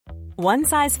One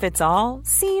size fits all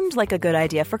seemed like a good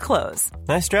idea for clothes.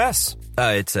 Nice dress.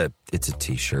 It's a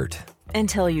t-shirt.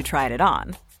 Until you tried it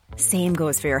on. Same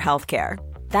goes for your healthcare.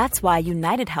 That's why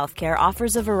United Healthcare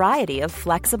offers a variety of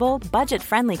flexible,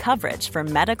 budget-friendly coverage for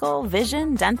medical,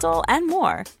 vision, dental, and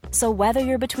more. So whether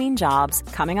you're between jobs,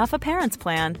 coming off a parent's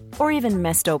plan, or even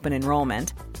missed open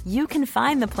enrollment, you can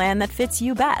find the plan that fits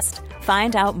you best.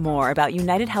 Find out more about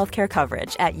United Healthcare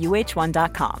coverage at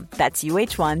uh1.com. That's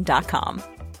uh1.com.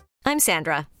 I'm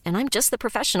Sandra, and I'm just the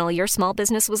professional your small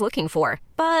business was looking for.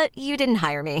 But you didn't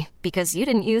hire me because you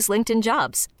didn't use LinkedIn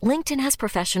Jobs. LinkedIn has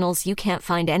professionals you can't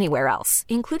find anywhere else,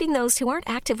 including those who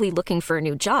aren't actively looking for a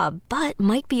new job, but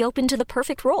might be open to the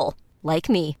perfect role, like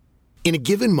me. In a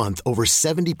given month, over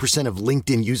 70% of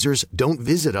LinkedIn users don't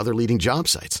visit other leading job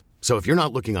sites. So if you're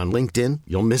not looking on LinkedIn,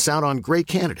 you'll miss out on great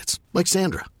candidates like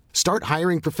Sandra. Start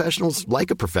hiring professionals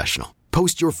like a professional.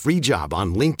 Post your free job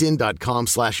on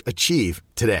linkedin.com/achieve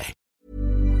today.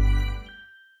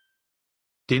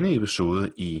 Denne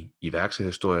episode i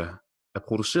iværksætterhistorie er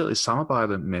produceret i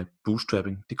samarbejde med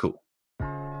bootstrapping.dk.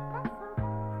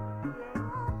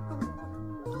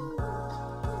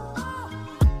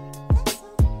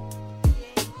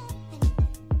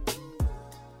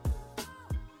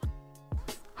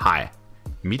 Hej,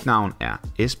 mit navn er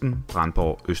Esben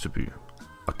Brandborg Østerby,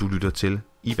 og du lytter til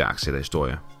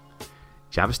iværksætterhistorie.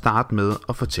 Jeg vil starte med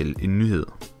at fortælle en nyhed.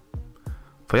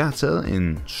 For jeg har taget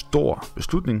en stor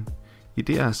beslutning, i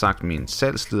det jeg har sagt min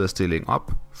salgslederstilling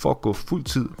op for at gå fuld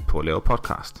tid på at lave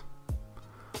podcast.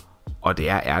 Og det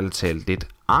er ærligt talt lidt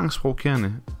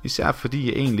angstprovokerende, især fordi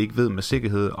jeg egentlig ikke ved med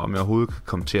sikkerhed, om jeg overhovedet kan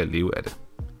komme til at leve af det.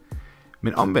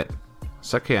 Men omvendt,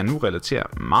 så kan jeg nu relatere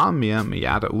meget mere med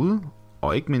jer derude,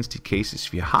 og ikke mindst de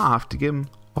cases vi har haft igennem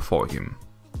og får igennem.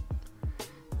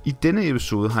 I denne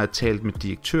episode har jeg talt med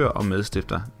direktør og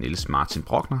medstifter Niels Martin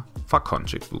Brockner fra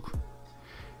Contract Book.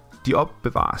 De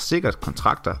opbevarer sikkert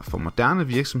kontrakter for moderne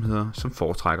virksomheder, som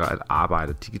foretrækker at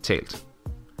arbejde digitalt.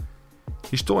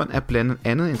 Historien er blandt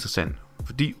andet interessant,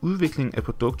 fordi udviklingen af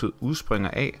produktet udspringer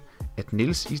af, at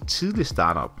Niels i et tidligt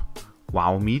startup,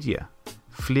 Wow Media,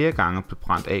 flere gange blev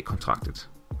brændt af kontraktet.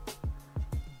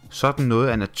 Sådan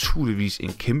noget er naturligvis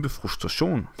en kæmpe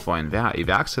frustration for enhver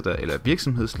iværksætter eller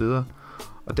virksomhedsleder,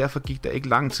 og derfor gik der ikke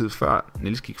lang tid før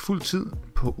Niels gik fuld tid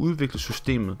på at udvikle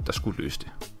systemet, der skulle løse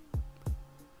det.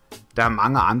 Der er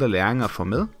mange andre læringer at få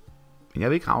med, men jeg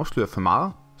vil ikke afsløre for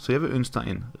meget, så jeg vil ønske dig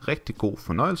en rigtig god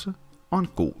fornøjelse og en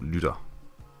god lytter.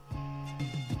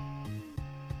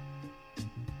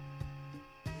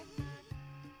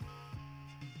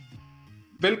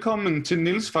 Velkommen til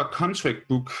Niels fra Contract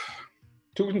Book.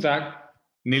 Tusind tak.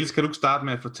 Niels, kan du starte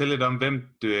med at fortælle lidt om, hvem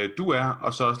du er,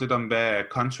 og så også lidt om, hvad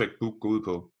Contract Book går ud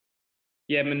på?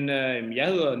 Jamen, jeg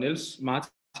hedder Niels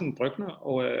Martin Brockner,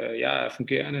 og jeg er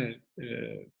fungerende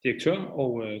direktør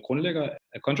og grundlægger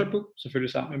af Contract Book,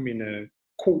 selvfølgelig sammen med mine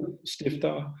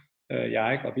co-stiftere,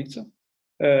 Jarek og Victor.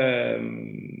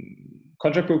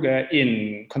 Contract Book er en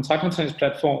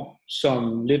kontrakthåndteringsplatform,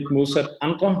 som lidt modsat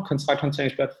andre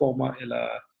kontrakthåndteringsplatformer eller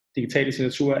digitale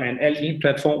signaturer er en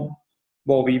alt-in-platform,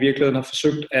 hvor vi i virkeligheden har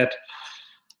forsøgt at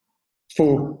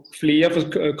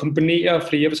kombinere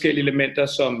flere forskellige elementer,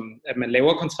 som at man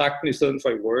laver kontrakten i stedet for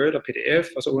i Word og PDF,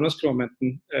 og så underskriver man den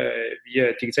via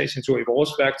digital signatur i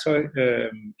vores værktøj,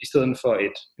 i stedet for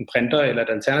en printer eller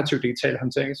et alternativ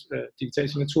digital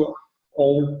signatur,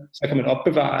 og så kan man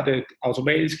opbevare det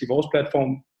automatisk i vores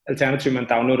platform, alternativt man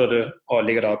downloader det og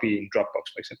lægger det op i en Dropbox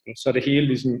for eksempel. Så er det hele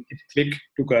ligesom et klik,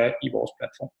 du gør i vores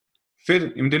platform.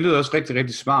 Fedt. Jamen det lyder også rigtig,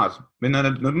 rigtig smart. Men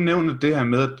når du nævner det her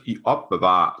med, at I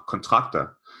opbevarer kontrakter,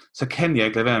 så kan jeg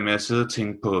ikke lade være med at sidde og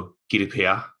tænke på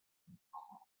GDPR.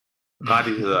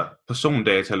 Rettigheder,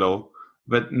 persondatalov.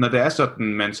 Når det er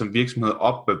sådan, man som virksomhed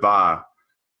opbevarer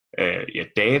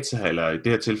data, eller i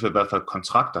det her tilfælde i hvert fald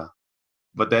kontrakter,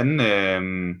 hvordan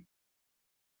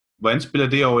spiller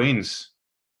det overens?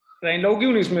 Rent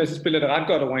lovgivningsmæssigt spiller det ret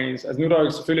godt overens. Altså nu er der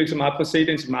jo selvfølgelig ikke så meget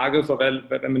præcedens i markedet for,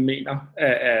 hvad man mener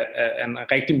er en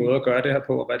rigtig måde at gøre det her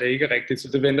på, og hvad det ikke er rigtigt, så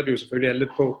det venter vi jo selvfølgelig alle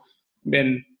lidt på. Men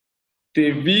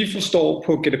det vi forstår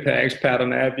på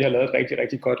GDPR-eksperterne er, at vi har lavet et rigtig,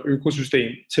 rigtig godt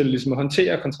økosystem til ligesom at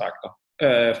håndtere kontrakter.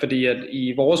 Fordi at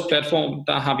i vores platform,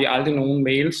 der har vi aldrig nogen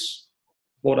mails,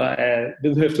 hvor der er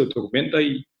vedhæftede dokumenter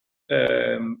i.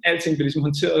 Alting bliver ligesom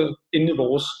håndteret inde i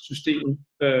vores system,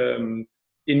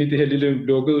 inde i det her lille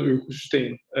lukkede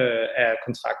økosystem af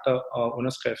kontrakter og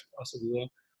underskrift osv.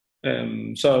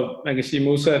 Så man kan sige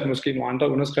modsat måske nogle andre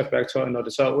underskriftværktøjer, når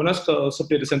det så er underskrevet, så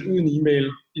bliver det sendt ud en e-mail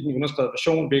i den underskrevet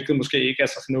version, hvilket måske ikke er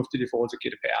så fornuftigt i forhold til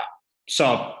GDPR. Så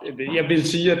jeg vil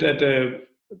sige, at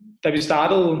da vi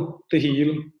startede det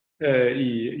hele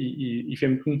i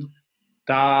 15,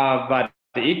 der var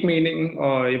det ikke meningen,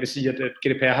 og jeg vil sige, at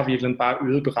GDPR har virkelig bare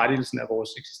øget berettigelsen af vores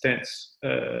eksistens,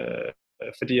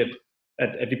 fordi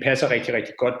at vi passer rigtig,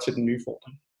 rigtig godt til den nye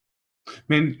fordring.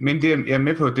 Men jeg er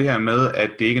med på det her med,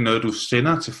 at det ikke er noget, du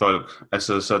sender til folk,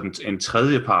 altså sådan en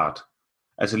tredje part.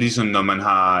 Altså ligesom når man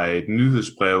har et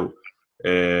nyhedsbrev,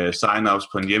 sign-ups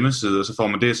på en hjemmeside, og så får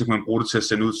man det, så kan man bruge det til at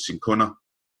sende ud til sine kunder.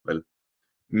 Vel?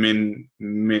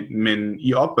 Men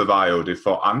I opbevarer jo det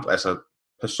for andre, altså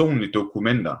personlige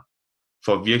dokumenter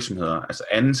for virksomheder, altså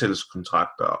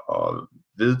ansættelseskontrakter og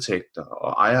vedtægter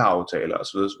og ejeraftaler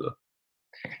osv.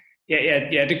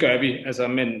 Ja, det gør vi. Altså,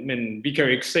 men vi kan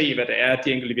jo ikke se, hvad det er,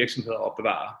 de enkelte virksomheder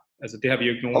opbevarer. Altså, det har vi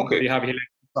jo ikke nogen. Det har vi heller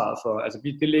ikke svaret for. Altså,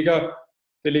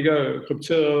 det ligger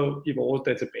krypteret i vores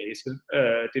database.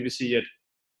 Det vil sige, at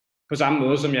på samme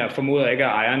måde som jeg formoder ikke, at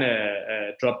ejerne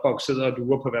af Dropbox sidder og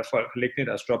lurer på, hvad folk har liggende i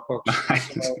deres Dropbox,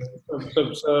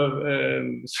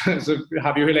 så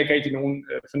har vi jo heller ikke rigtig nogen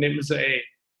fornemmelse af,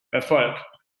 hvad folk,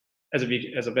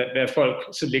 hvad folk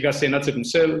så ligger og sender til dem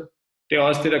selv. Det er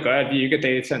også det, der gør, at vi ikke er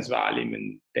dataansvarlige, men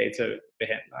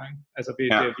databehandlere. Ikke? Altså,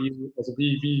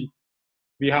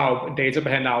 vi har jo en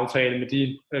databehandleraftale med de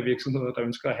virksomheder, der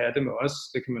ønsker at have det med os.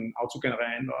 Det kan man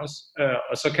autogenerere ind med os.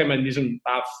 Og så kan man ligesom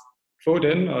bare få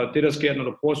den, og det, der sker, når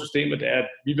du bruger systemet, det er, at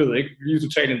vi ved ikke, vi er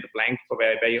totalt in the blank for,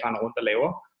 hvad I render rundt og laver.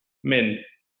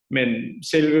 Men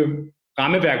selve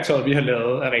rammeværktøjet, vi har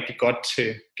lavet, er rigtig godt til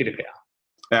GDPR.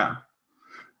 Ja.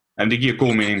 Jamen, det giver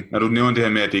god mening, når du nævner det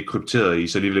her med, at det er krypteret, I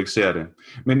så alligevel ikke ser det.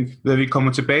 Men når vi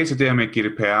kommer tilbage til det her med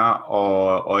GDPR,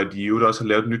 og at I jo også har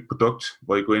lavet et nyt produkt,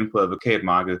 hvor I går ind på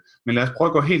advokatmarkedet. Men lad os prøve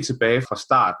at gå helt tilbage fra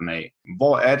starten af.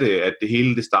 Hvor er det, at det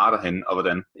hele det starter hen, og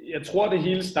hvordan? Jeg tror, det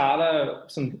hele starter,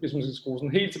 sådan, hvis man skal skrue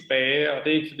sådan helt tilbage, og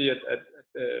det er ikke fordi,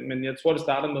 men jeg tror, det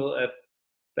starter med, at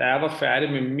da jeg var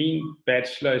færdig med min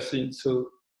bachelor i sin tid,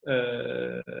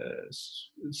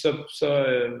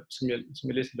 som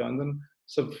jeg læste i London,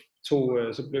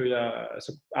 så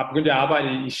begyndte jeg at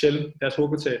arbejde i Shell, deres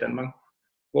hovedkvarter i Danmark,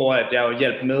 hvor jeg jo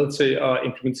hjalp med til at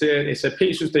implementere et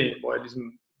SAP-system, hvor jeg ligesom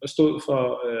stod for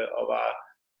og var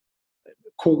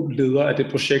co-leder af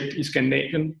det projekt i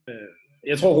Skandinavien.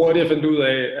 Jeg tror hurtigt, jeg fandt ud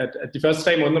af, at de første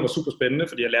 3 måneder var super spændende,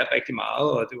 fordi jeg lærte rigtig meget,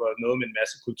 og det var noget med en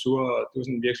masse kultur, og det var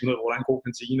sådan en virksomhed, hvor der er en god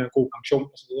kantine og en god pension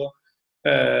osv.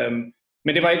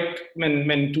 Men det var ikke,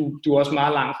 men du er også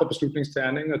meget langt fra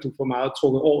beslutningstagning, og du får meget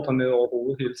trukket ordre ned over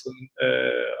hovedet hele tiden.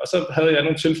 Og så havde jeg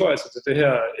nogle tilføjelser til det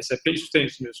her SAP-system,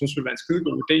 som jeg synes ville være en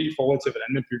skidegod idé i forhold til,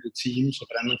 hvordan man byggede teams, og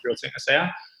hvordan man gjorde ting og sager.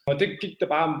 Og det gik der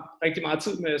bare rigtig meget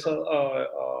tid med, og så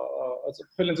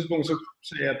på et eller andet tidspunkt, så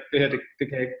sagde jeg, det her, det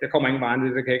kan ikke, der kommer ingen vejen,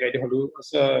 det kan jeg ikke rigtig holde ud. Og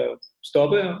så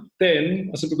stoppede jeg derinde,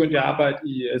 og så begyndte jeg at arbejde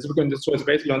så tog jeg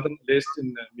tilbage til London og læste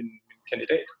min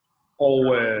kandidat. Og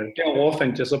derovre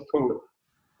fandt jeg så på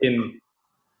en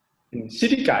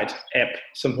City Guide-app,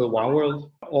 som hed WowWorld.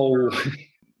 Og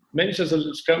mens jeg så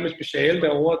skrev mit speciale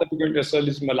derovre, der begyndte jeg så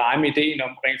ligesom at lege med ideen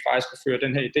om rent faktisk at føre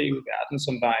den her idé ud i verden,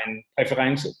 som var en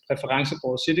præference på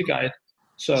City Guide.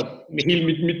 Så med hele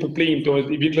mit problem, det var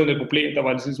i virkeligheden et problem, der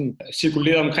var ligesom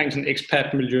cirkuleret omkring sådan et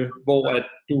expat-miljø, hvor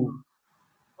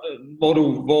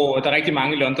der er rigtig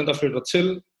mange i London, der flytter til,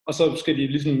 og så skal de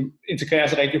ligesom integrere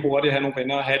sig rigtig hurtigt, have nogle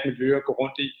venner og have et miljø at gå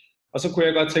rundt i. Og så kunne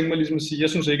jeg godt tænke mig ligesom at sige,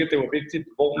 jeg synes ikke, at det var vigtigt,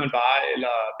 hvor man var,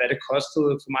 eller hvad det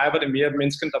kostede. For mig var det mere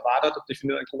menneskene, der var der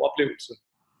definerede en god oplevelse.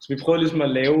 Så vi prøvede ligesom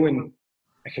at lave en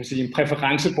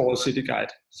præferencebåret City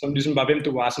Guide, som ligesom var, hvem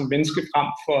du var som menneske frem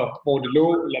for, hvor det lå,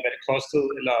 eller hvad det kostede,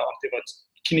 eller om det var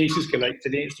kinesisk eller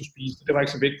italiensk, du spiste. Det var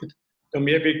ikke så vigtigt. Det var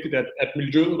mere vigtigt, at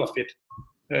miljøet var fedt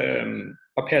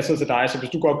og passede til dig. Så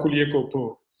hvis du godt kunne lide at gå på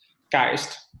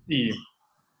Geist i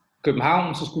København,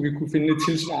 så skulle vi kunne finde et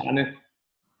tilsvarende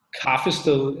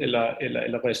kaffested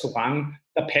eller restaurant,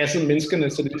 der passede menneskene,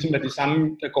 så det ligesom er de samme,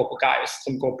 der går på Geist,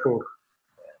 som går på,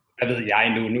 hvad ved jeg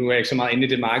nu er jeg ikke så meget inde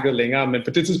i det marked længere, men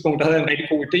på det tidspunkt, der havde jeg en rigtig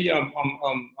god idé om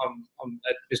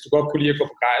at hvis du godt kunne lide at gå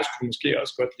på Geist, kunne du måske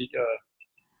også godt lide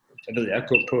at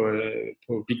gå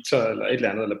på Victor eller et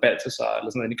eller andet, eller Balthasar, eller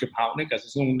sådan noget inde i København, ikke? Altså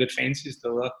sådan nogle lidt fancy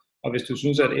steder. Og hvis du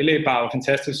synes, at LA Bar var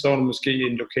fantastisk, så var det måske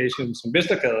en location som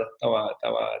Vestergade, der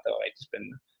var rigtig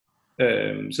spændende.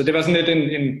 Så det var sådan lidt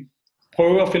en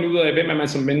prøve at finde ud af, hvem er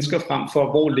man som mennesker frem for,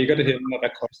 hvor ligger det henne, og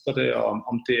hvad koster det, og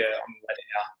om det er, om hvad det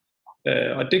er.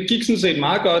 Og det gik sådan set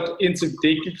meget godt, indtil det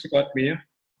ikke gik så godt mere.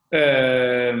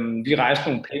 Vi rejste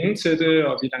nogle penge til det,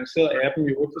 og vi lancerede appen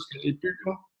i 8 forskellige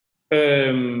byer.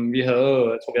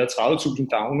 Jeg tror, vi havde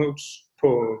 30.000 downloads på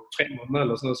 3 måneder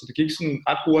eller sådan noget, så det gik sådan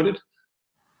ret hurtigt.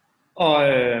 Og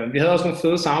vi havde også nogle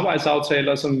fede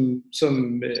samarbejdsaftaler, som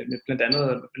med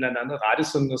blandt andet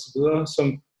Radisson og så videre,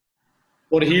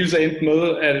 hvor det hele så endte med,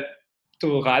 at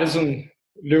Radisson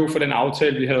løb for den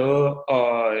aftale, vi havde, og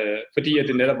fordi at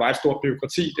det netop var et stort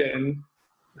bureaukrati derinde.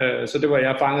 Så det var,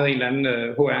 jeg fangede en eller anden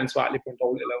HR-ansvarlig på en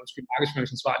dårlig, eller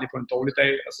markedsføringsansvarlig på en dårlig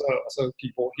dag, og så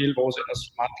gik hele vores ellers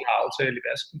meget klare aftale i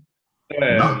vasken.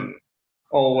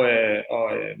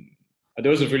 Og det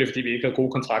var selvfølgelig, fordi vi ikke havde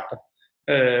gode kontrakter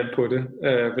på det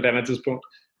på det andet tidspunkt.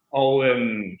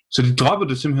 Så de droppede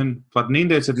det simpelthen fra den ene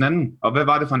dag til den anden, og hvad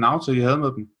var det for en aftale, I havde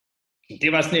med dem?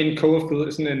 Det var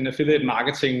sådan en affiliate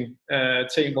marketing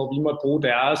ting, hvor vi måtte bruge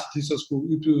deres, de så skulle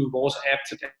udbyde vores app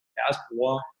til deres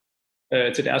brugere,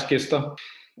 til deres gæster.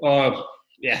 Og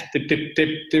ja,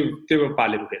 det var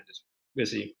bare lidt uheldigt, vil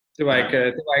jeg sige.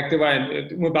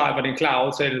 Umiddelbart var det en klar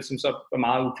aftale, som så var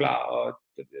meget uklar,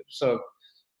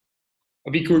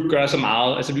 og vi kunne ikke gøre så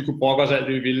meget. Altså vi kunne brokke os alt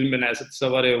det vi ville, men altså så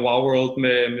var det Wow World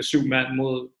med 7 mand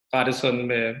mod rettet sådan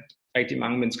med rigtig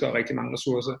mange mennesker og rigtig mange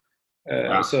ressourcer.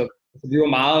 Så vi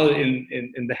var meget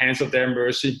in the hands of their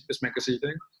mercy, hvis man kan sige det,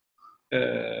 ikke?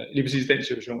 Lige præcis den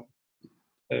situation.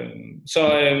 Så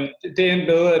det endte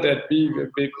med, at vi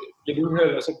blev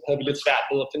uheld, og så havde vi lidt svært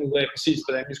ved at finde ud af præcis,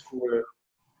 hvordan vi skulle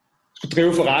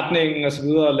drive forretningen og så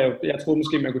videre. Jeg troede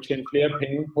måske, man kunne tjene flere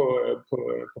penge på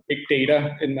big data,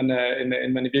 end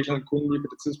man i virkeligheden kunne lige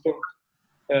på det tidspunkt.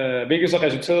 Hvilket så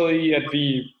resulterede i, at vi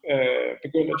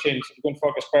begyndte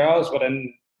folk at spørge os,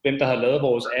 hvem der havde lavet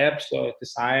vores apps og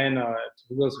design og så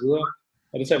videre og så videre.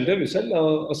 Og det sagde, det har vi selv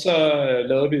lavet, og så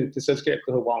lavede vi det selskab,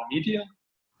 der hedder Wow Media.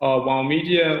 Og Wow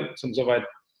Media, som så var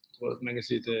man kan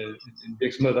sige, en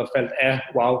virksomhed, der faldt af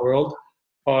Wow World.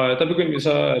 Og der begyndte vi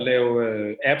så at lave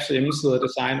apps, hjemmesider,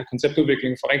 design og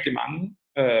konceptudvikling for rigtig mange.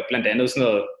 Blandt andet sådan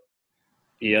noget,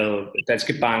 vi havde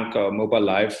Danske Bank og Mobile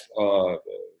Life og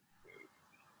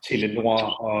Telenor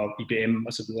og IBM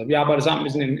og så videre. Vi arbejdede sammen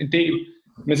med sådan en del.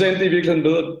 Men så endte det i virkeligheden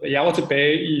ved, at jeg var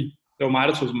tilbage det var mig,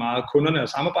 der tog så meget kunderne og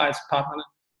samarbejdspartnerne.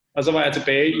 Og så var jeg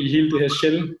tilbage i hele det her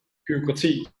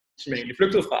Shell-bureaukrati, som jeg egentlig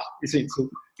flygtede fra i sin tid.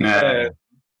 Ja.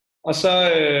 Og så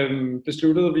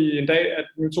besluttede vi en dag, at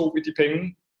nu tog vi de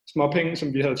småpenge,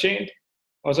 som vi havde tjent,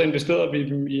 og så investerede vi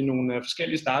dem i nogle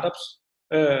forskellige startups,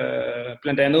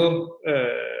 blandt andet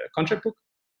Contract Book.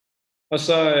 Og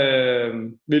så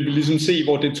ville vi ligesom se,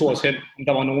 hvor det tog os hen.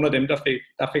 Der var nogle af dem,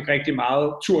 der fik rigtig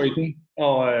meget tur i den,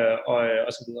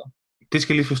 og så videre. Det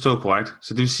skal jeg lige forstå korrekt.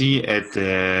 Så det vil sige, at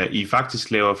I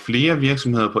faktisk laver flere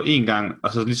virksomheder på én gang, og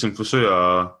så ligesom forsøger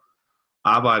at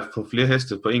arbejde på flere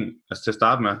heste på én, altså til at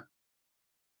starte med?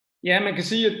 Ja, man kan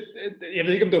sige, at jeg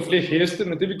ved ikke, om det var flere heste,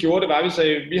 men det vi gjorde, det var, at vi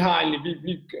sagde,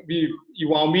 vi i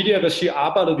Wow Media regi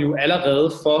arbejdede vi jo allerede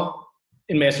for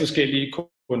en masse forskellige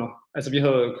kunder. Altså vi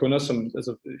havde kunder som,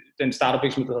 den startup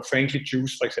virksomhed, der hedder Frankly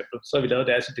Juice for eksempel, så havde vi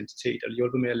lavet deres identitet, og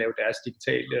hjulpet med at lave deres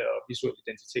digitale og visuelle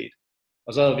identitet.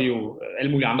 Og så havde vi jo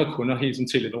alle mulige andre kunder, helt som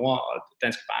Telenor og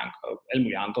Danske Bank og alle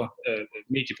mulige andre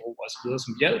mediebrug og så videre,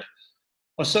 som hjalp.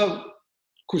 Og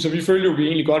så vi følte jo, at vi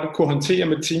egentlig godt kunne håndtere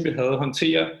med et team, vi havde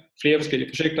håndtere flere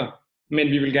forskellige projekter. Men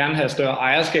vi ville gerne have større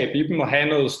ejerskab i dem og have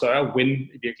noget større win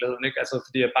i virkeligheden, ikke? Altså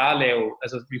fordi at bare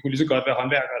vi kunne lige så godt være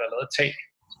håndværkere, der lavede tag,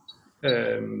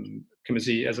 kan man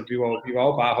sige. Altså vi var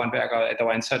jo bare håndværkere, at der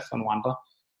var ansat for nogle andre.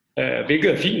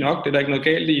 Hvilket er fint nok, det er der ikke noget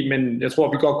galt i, men jeg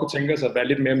tror, vi godt kunne tænke os at være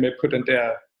lidt mere med på den der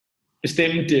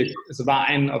bestemte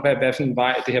vejen, og hvad for en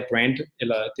vej det her brand,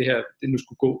 eller det nu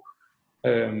skulle gå.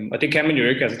 Og det kan man jo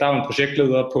ikke, altså der er jo en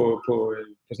projektleder på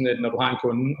sådan et, når du har en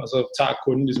kunde, og så tager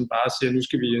kunden ligesom bare og siger, nu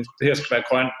skal det her skal være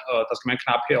grønt, og der skal man en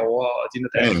knap herover og de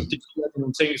er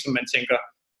nogle ting, som man tænker,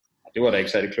 det var da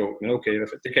ikke særlig klogt, men okay,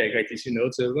 det kan jeg ikke rigtig sige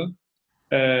noget til,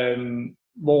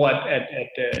 hvor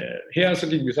her så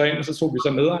gik vi så ind, og så tog vi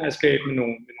så medejerskab med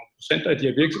nogle procenter af de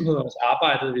her virksomheder, og så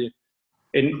arbejdede vi,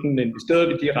 enten investerede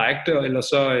vi direkte, eller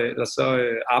så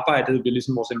arbejdede vi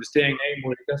ligesom vores investering af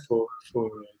mod ikke at få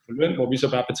løn, hvor vi så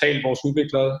bare betalte vores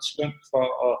udviklere løn for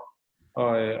at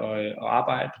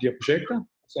arbejde på de her projekter.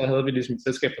 Så havde vi ligesom et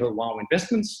selskab, der hedder Wow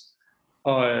Investments,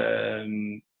 og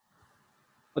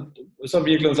så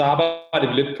virkelig så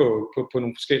arbejdede vi lidt på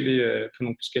nogle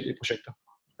forskellige projekter.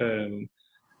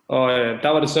 Og der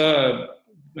var det så,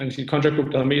 man kan sige, Contract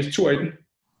Book, der havde mest tur i den,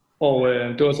 og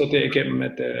det var så derigennem,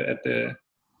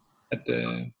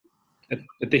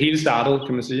 at det hele startede,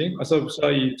 kan man sige, ikke? Og så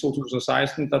i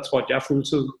 2016, der trådte jeg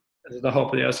fuldtid, altså der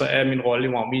hoppede jeg så af min rolle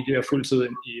i Wow Media fuldtid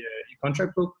ind i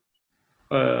Contract Book,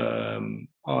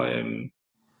 og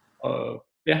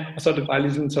så er det bare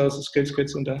ligesom taget så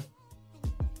skridt sådan der.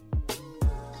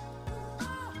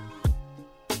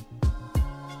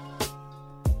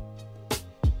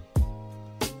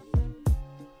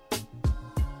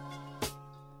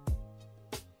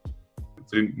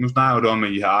 Fordi nu snakker du om,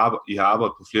 at I har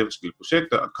arbejdet på flere forskellige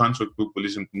projekter, og Contract Book var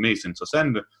ligesom den mest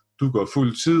interessante. Du går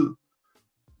fuld tid.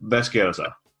 hvad sker der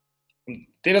så?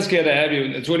 Det, der sker, der er, at vi jo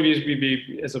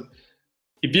naturligvis, altså,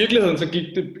 i virkeligheden, så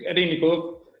er det egentlig gået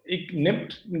ikke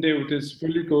nemt, men det er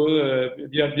selvfølgelig gået,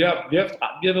 vi har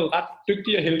været ret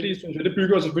dygtige og heldige, synes jeg. Det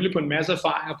bygger selvfølgelig på en masse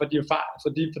erfaringer for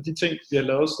de ting, vi har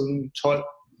lavet siden 12,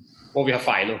 hvor vi har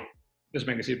fejlet, hvis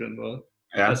man kan sige på den måde.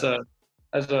 Ja.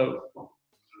 Altså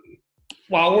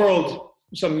WowWorld,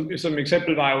 som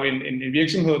eksempel, var jo en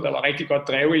virksomhed, der var rigtig godt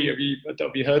drevet i,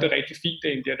 og vi havde det rigtig fint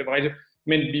egentlig, det var rigtigt,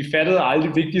 men vi fattede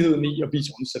aldrig vigtigheden i at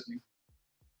vise omsætning.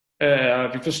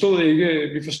 Vi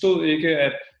forstod ikke,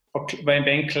 at hvad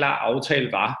en klar aftale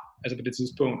var, altså på det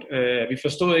tidspunkt. Vi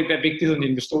forstod ikke, hvad vigtigheden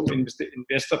i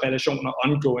investorrelationer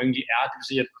ongoing er. Det vil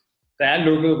sige, at da jeg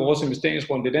lukkede vores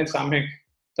investeringsrunde i den sammenhæng,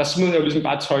 der smed jeg jo ligesom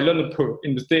bare tøjlerne på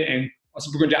investeringen, og så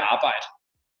begyndte jeg at arbejde.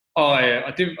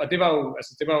 Og det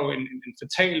var jo en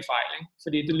fatal fejl, ikke?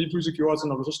 Fordi det lige pludselig gjorde, så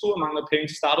når du så stod og manglede penge,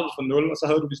 så startede du fra 0, og så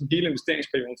havde du ligesom hele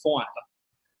investeringsperioden foran dig,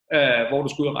 hvor du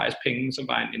skulle ud og rejse penge, som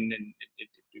var en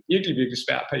virkelig, virkelig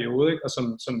svær periode, ikke? Og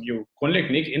som jo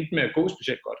grundlæggende ikke endte med at gå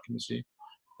specielt godt, kan man sige.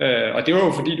 Og det var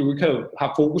jo fordi, du ikke havde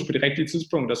haft fokus på de rigtige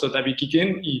tidspunkter, så da vi gik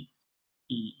ind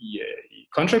i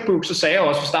Contract Book, så sagde jeg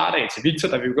også fra start af til Victor,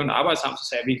 da vi begyndte at arbejde sammen, så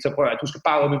sagde jeg, Victor, prøv at du skal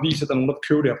bare ud og bevise, at der er nogen, der vil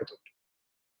købe det her produkt.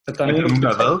 At der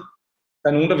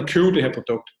er nogen, der vil købe det her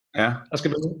produkt. Ja. Der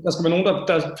skal være nogen,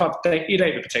 der fra dag 1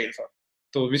 af vil betale for det.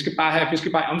 Så vi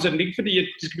skal bare omsætte det, ikke fordi at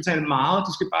de skal betale meget,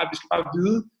 vi skal bare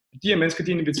vide, at de her mennesker,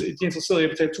 de er interesserede i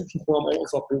at betale 1.000 kroner om året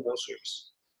for at bruge vores service.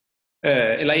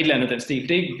 Eller et eller andet den stil.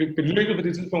 Det er ikke, beløbet på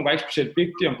det tidspunkt var ikke specielt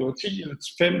vigtigt, om det var 10 eller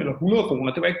 5 eller 100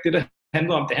 kroner. Det var ikke det, der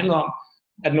handlede om. Det handlede om,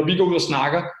 at når vi går ud og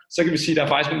snakker, så kan vi sige, at der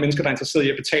er faktisk nogle mennesker, der er interesserede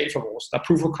i at betale for vores. Der er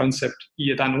proof of concept i,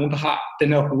 at der er nogen, der har den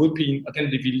her hovedpine, og den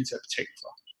er de villige til at betale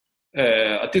for.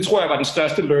 Og det tror jeg var den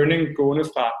største learning gående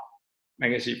fra, man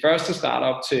kan sige, første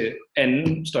startup til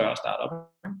anden større startup.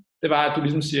 Det var, at du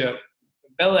ligesom siger,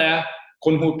 hvad er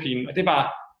grundhovedpinen? Og det var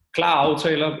klare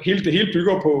aftaler. Det hele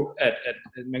bygger på, at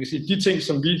man kan sige, de ting,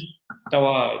 som der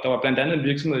var blandt andet en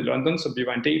virksomhed i London, som vi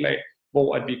var en del af,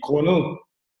 hvor at vi grundede,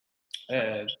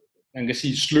 man kan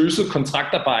sige, sløset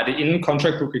kontraktarbejde, inden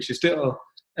Contract Book eksisterede,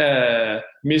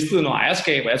 mistede noget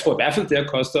ejerskab, og jeg tror i hvert fald, det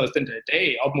har kostet os den der i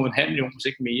dag op mod 500.000, hvis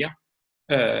ikke mere,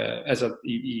 altså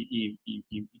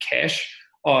i cash.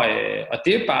 Og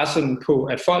det er bare sådan på,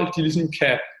 at folk de ligesom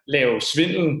kan lave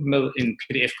svindel med en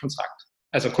PDF-kontrakt.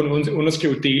 Altså kun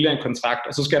underskrive dele af en kontrakt,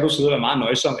 og så skal du sidde og være meget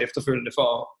nøjsom efterfølgende for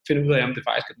at finde ud af, om det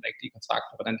faktisk er den rigtige kontrakt,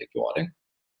 og hvordan det er gjort, ikke?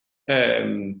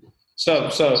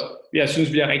 Så jeg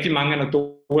synes, vi har rigtig mange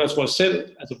anekdoter. Jeg tror selv,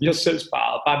 altså vi har selv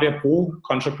sparet, bare ved at bruge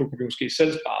Contract Book, vi måske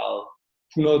selv sparet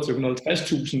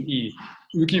 100-150.000 i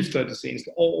udgifter det seneste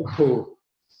år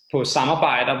på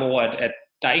samarbejder, hvor at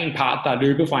der er en part, der er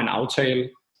løbet fra en aftale,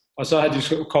 og så har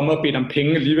de kommet og bedt om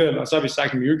penge alligevel, og så har vi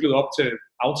sagt, at vi er ikke op til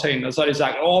aftalen, og så har de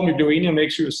sagt, vi blev enige om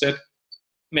X, Y og Z.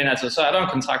 Men altså, så er der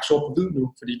en kontrakt sort på hvid nu,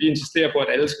 fordi vi insisterer på,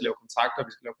 at alle skal lave kontrakter,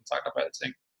 vi skal lave kontrakter på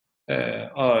alting.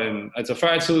 Altså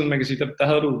før i tiden, man kan sige, der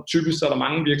havde du typisk, så er der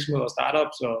mange virksomheder og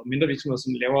startups og mindre virksomheder,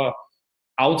 som laver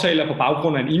aftaler på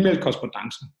baggrund af en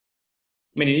e-mail-korrespondance.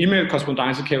 Men en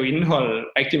e-mail-korrespondance kan jo indeholde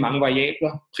rigtig mange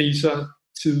variabler, priser,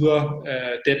 tider,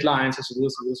 deadlines osv.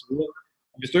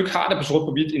 Og hvis du ikke har det på sort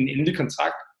på hvidt en endelig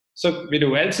kontrakt, så vil det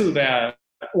jo altid være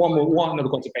ord mod ord, når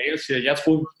du går tilbage og siger, jeg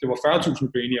troede, det var 40.000,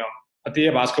 vi blev enige om. Og det,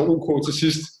 jeg bare skrev OK til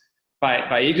sidst,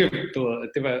 var ikke,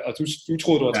 og du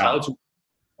troede, det var 30.000.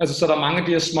 Altså, så der er mange af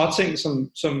de her små ting,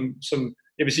 som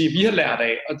jeg vil sige, vi har lært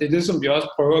af, og det er det, som vi også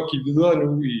prøver at give videre nu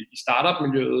i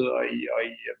startup-miljøet, og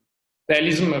der er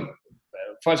ligesom, at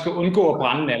folk skal undgå at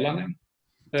brænde nallerne.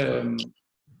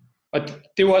 Og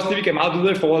det er jo også det, vi gav meget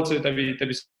videre i forhold til, da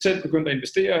vi selv begyndte at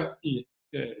investere i,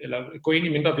 eller gå ind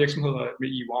i mindre virksomheder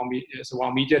i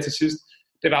Wow Media til sidst.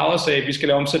 Det var også, at vi skal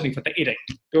lave omsætning fra dag 1 af.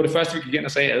 Det var det første, vi gik ind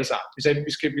og sagde alle sammen. Vi sagde, at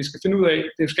vi skal finde ud af,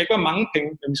 det skal ikke være mange penge,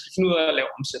 men vi skal finde ud af at lave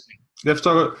omsætning. Jeg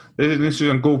forstår, det synes jeg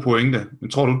er en god pointe. Men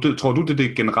tror du, det er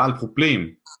et generelt problem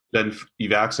blandt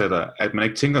iværksættere, at man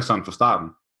ikke tænker sådan fra starten?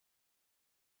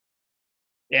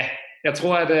 Ja, jeg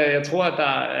tror, at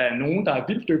der er nogen, der er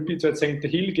vildt dygtige til at tænke det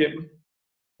hele igennem.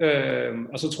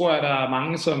 Og så tror jeg, at der er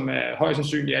mange, som højst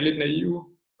sandsynligt er lidt naive.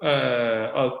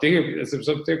 Og det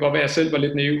kan godt være, at jeg selv var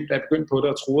lidt naiv, da jeg begyndte på det,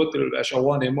 og troede, at det ville være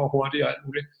sjovere, nemmere og hurtigere og alt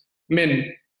muligt. Men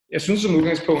jeg synes som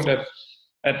udgangspunkt,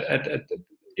 at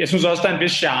jeg synes også, der er en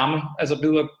vis charme, altså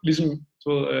ved at ligesom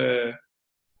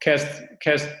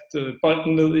kaste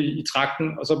bolden ned i tragten,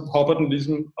 og så hopper den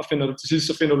ligesom, og til sidst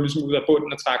så finder du ligesom ud af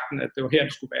bunden af tragten, at det var her,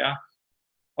 det skulle være.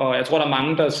 Og jeg tror, der er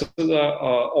mange, der sidder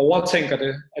og overtænker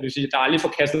det, at det vil sige, at der aldrig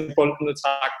får kastet bolden ned i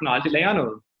tragten, og aldrig lærer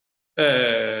noget.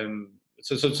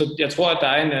 Så jeg tror, at der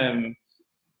er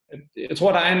jeg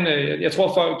tror, der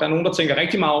er nogen, der tænker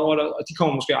rigtig meget over det, og de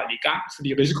kommer måske aldrig i gang, fordi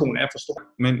risikoen er for stor.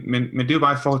 Men det er jo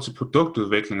bare i forhold til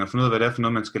produktudvikling, og finde ud af, hvad det er for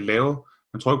noget, man skal lave.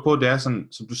 Man tror ikke på, at det er sådan,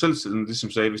 som du selv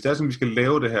ligesom sagde, hvis det er sådan, vi skal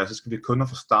lave det her, så skal vi have kunder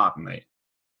fra starten af.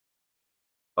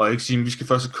 Og ikke sige, at vi skal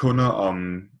først have kunder om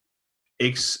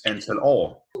x antal år.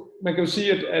 Man kan jo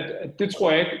sige, at det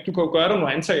tror jeg ikke. Du kan jo gøre det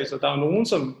nogle antagelser. Der er jo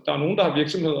nogen, der har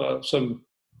virksomheder,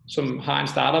 som har en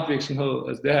startup virksomhed.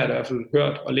 Altså det har jeg i hvert fald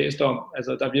hørt og læst om.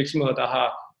 Altså der er virksomheder, der har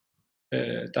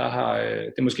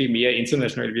det er måske mere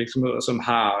internationale virksomheder,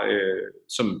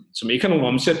 som ikke har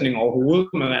nogen omsætning overhovedet,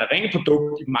 men er rent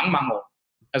produkt i mange, mange år.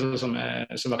 Altså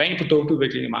som er rent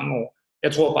produktudvikling i mange år.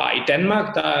 Jeg tror bare, i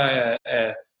Danmark, der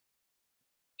er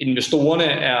investorerne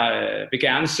vil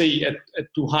gerne se, at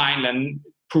du har en eller anden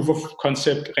proof of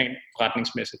concept rent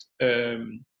forretningsmæssigt.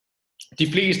 De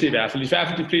fleste i hvert fald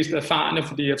de fleste erfarne,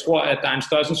 fordi jeg tror, at der er en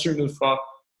større sandsynlighed for,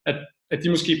 at de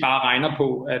måske bare regner på,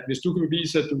 at hvis du kan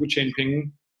bevise, at du kan tjene penge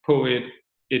på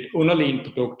et underlegent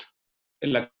produkt,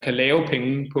 eller kan lave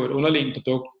penge på et underlegent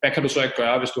produkt, hvad kan du så ikke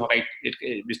gøre,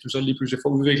 hvis du så lige pludselig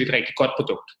får udviklet et rigtig godt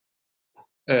produkt?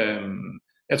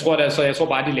 Jeg tror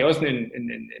bare, at de laver sådan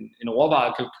en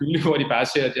overvejet kalkyl, hvor de bare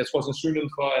siger, at jeg tror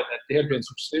sandsynligheden for, at det her bliver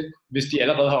en succes, hvis de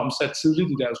allerede har omsat tidligt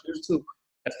i deres livstid,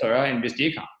 er større, end hvis de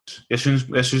ikke har.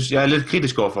 Jeg er lidt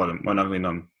kritisk overfor det, må jeg nok minde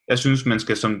om. Jeg synes, man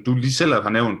skal, som du lige selv har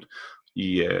nævnt i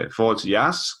forhold til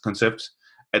jeres koncept,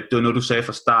 at det var noget, du sagde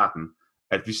fra starten,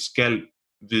 at vi skal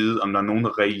vide, om der er nogen,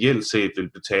 der reelt set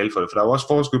vil betale for det. For der er jo også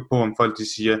forskel på, om folk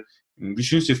de siger, vi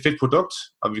synes, det er et fedt produkt,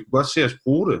 og vi kan godt se os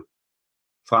bruge det,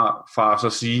 fra så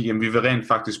at sige, jamen vi vil rent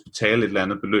faktisk betale et eller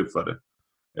andet beløb for det.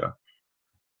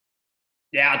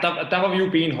 Ja, der var vi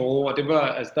jo benhårde, og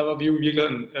der var vi jo virkelig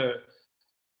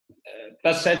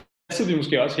der satte vi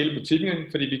måske også hele butikken,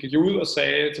 fordi vi gik ud og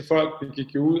sagde til folk,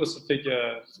 og så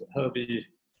havde vi,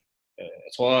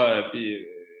 jeg tror,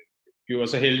 vi var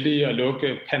så heldige at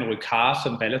lukke Pernod Ricard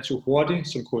sådan relativt hurtigt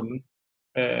som kunde.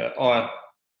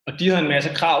 Og de havde en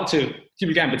masse krav til, de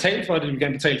ville gerne betale for det, de ville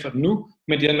gerne betale for det nu,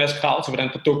 men de havde en masse krav til,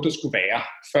 hvordan produktet skulle være,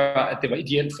 før at det var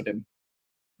ideelt for dem.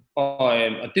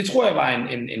 Og det tror jeg var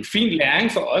en fin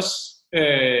læring for os,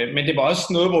 men det var også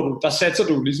noget, hvor der satser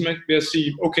du ligesom ikke ved at sige,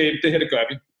 okay, det her det gør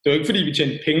vi. Det var ikke fordi, vi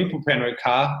tjente penge på Pernod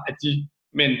Ricard,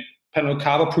 men Pernod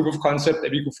Ricard var proof of concept,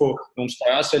 at vi kunne få nogle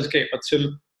større selskaber til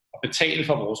at betale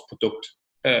for vores produkt.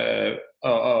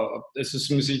 Altså,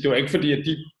 som jeg siger, det var ikke fordi, at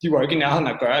de var ikke i nærheden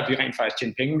af at gøre, at vi rent faktisk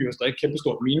tjente penge. Vi var stadig et kæmpe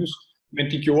stort minus, men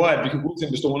de gjorde, at vi kunne gå til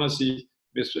investorerne og sige,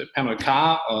 hvis Pernod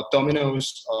Ricard og Domino's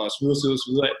og så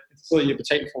videre, så I at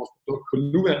betale for vores produkt på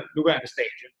nuværende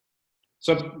stadie.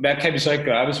 Så hvad kan vi så ikke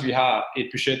gøre, hvis vi har et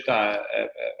budget, der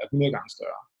er 100 gange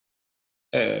større?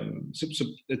 Så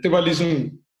det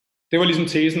var ligesom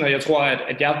tesen, og jeg tror,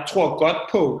 at jeg tror godt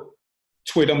på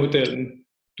Twitter-modellen.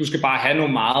 Du skal bare have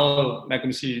nogle meget, hvad kan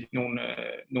man sige,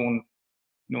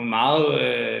 nogle meget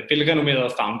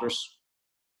velrenommerede founders.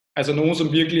 Altså nogen,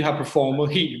 som virkelig har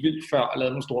performet helt vildt før og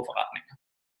lavet nogle store forretninger.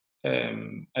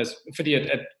 Fordi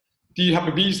at de har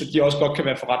bevist, at de også godt kan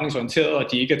være forretningsorienterede,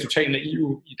 og de ikke er totalt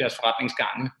naive i deres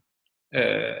forretningsgange,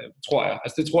 tror jeg.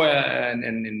 Altså det tror jeg er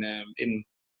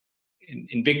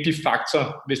en vigtig faktor,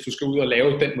 hvis du skal ud og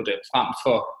lave den model, frem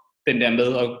for den der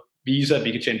med at vise, at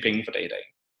vi kan tjene penge fra dag i dag.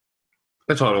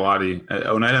 Det tror jeg, du er ret i.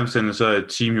 Under alle omstændigheder, så er et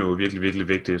team jo virkelig, virkelig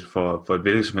vigtigt for et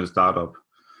hvilket som helst startup.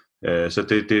 Så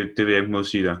det vil jeg ikke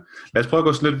modsige dig. Lad os prøve at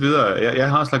gå lidt videre. Jeg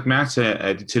har også lagt mærke til,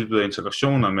 at de tilbyder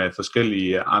integrationer med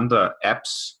forskellige andre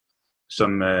apps,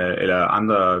 eller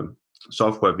andre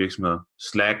softwarevirksomheder.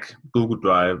 Slack, Google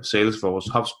Drive,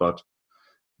 Salesforce, HubSpot.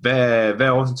 Hvad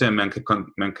er årsagen til, at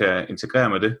man kan integrere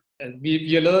med det? I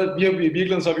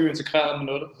virkeligheden så har vi jo integreret med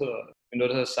noget,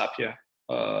 der hedder Zapier.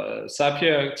 Og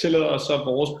Zapier tillader os så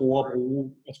vores brugere at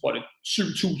bruge, jeg tror det er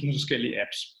 7.000 forskellige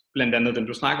apps, blandt andet dem,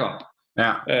 du snakker om.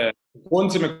 Ja. Grunden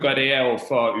til, at man gør det, er jo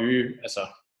for at øge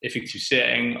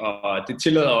effektivisering, og det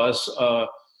tillader os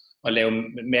at lave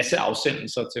en masse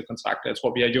afsendelser til kontrakter. Jeg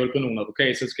tror, vi har hjulpet nogle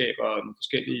advokatselskaber og nogle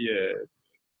forskellige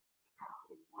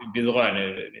vedrørende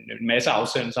en masse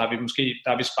afsendelser.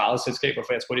 Der har vi sparet selskaber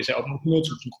for, jeg tror, de sagde op mod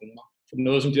 100.000 kroner. For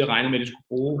noget, som de havde regnet med, at de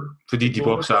skulle bruge. Fordi de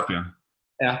brugte Zapier?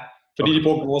 Ja, fordi de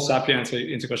brugte vores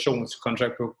Zapier-integration til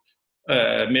contract book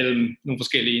mellem nogle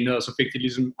forskellige enheder, så fik de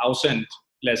ligesom afsendt,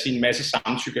 lad os sige, en masse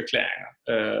samtykkeerklæringer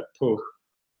på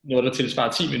noget, der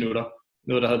tilsvarer 10 minutter.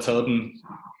 Noget, der havde taget dem,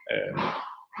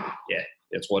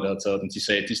 jeg tror, det havde taget dem,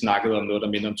 de snakkede om noget, der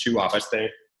minder om 20 arbejdsdage.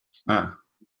 Ja.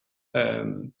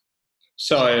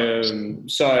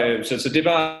 Så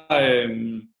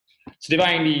det var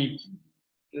egentlig,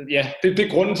 det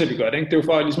er grunden til, at vi gør det. Ikke? Det er jo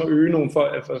for ligesom at øge nogle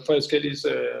forskellige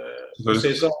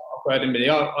processer og gøre det med.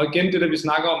 Og igen, det der vi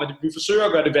snakker om, at vi forsøger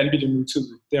at gøre det vanvittigt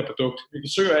nutidigt, det her produkt. Vi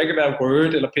forsøger ikke at være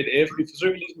Word eller PDF. Vi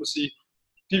forsøger ligesom at sige,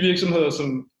 de virksomheder, som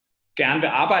gerne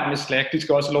vil arbejde med Slack, de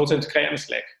skal også have lov til at integrere med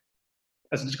Slack.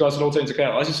 Altså, de skal også have lov til at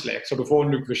integrere også i Slack, så du får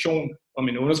en version om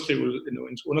en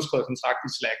underskrevet kontrakt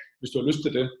i Slack, hvis du har lyst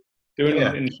til det. Det er jo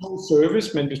en stor service,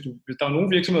 men hvis der er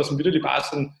nogle virksomheder, som vitterligt bare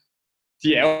sådan, de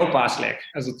er jo bare Slack.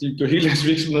 Altså, hele deres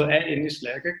virksomhed er inde i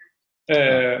Slack, ikke?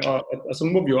 Og så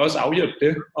må vi jo også afhjælpe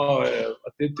det, og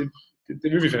det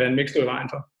vil vi fandme ikke stå i vejen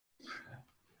for.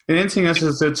 En anden ting, jeg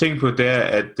også har tænkt på, det er,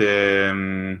 at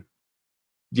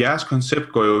jeres koncept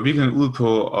går jo virkelig ud på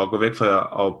at gå væk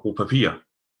fra at bruge papir,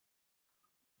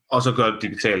 og så gøre det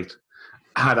digitalt.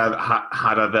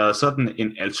 Har der været sådan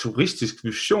en altruistisk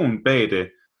vision bag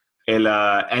det,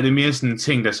 eller er det mere sådan en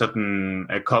ting, der sådan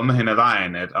er kommet hen ad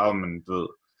vejen, at men, du ved,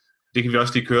 det kan vi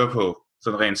også lige køre på,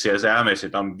 sådan rent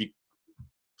CSR-mæssigt, om vi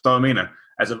forstår, hvad jeg mener?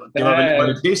 Altså,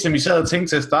 var det, som I sad og tænkte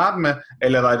til at starte med,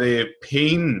 eller var det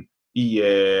pain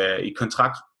i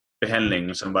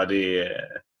kontraktbehandlingen, som var det,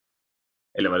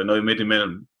 eller var det noget midt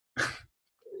imellem?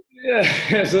 Ja,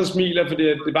 jeg sidder og smiler, fordi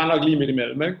det var nok lige midt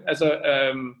imellem, ikke? Altså,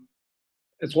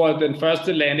 jeg tror, at den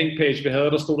første landing page, vi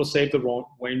havde, der stod der Save the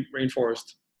Rainforest.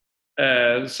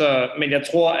 Men jeg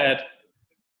tror, at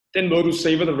den måde, du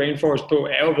saver the rainforest på,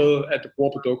 er jo ved, at du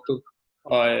bruger produktet.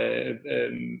 Og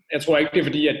jeg tror ikke, det er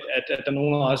fordi, at der er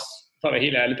nogen af os, for at være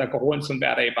helt ærlig, der går rundt sådan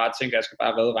hver dag bare og tænker, at jeg skal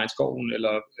bare redde regnskoven,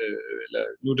 eller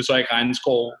nu er det så ikke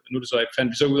regnskov, nu er det så ikke,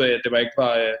 fandt vi så ud af, at det var ikke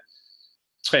bare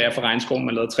træer fra regnskoven,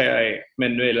 man lavede træer af,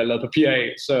 eller lavede papir af,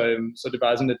 så det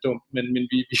var sådan lidt dumt. Men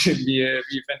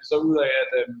vi fandt så ud af,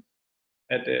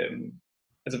 at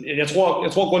altså, jeg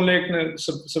tror grundlæggende,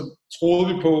 så troede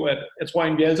vi på, at jeg tror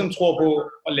egentlig, vi alle sammen tror på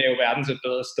at lave verden til et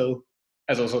bedre sted.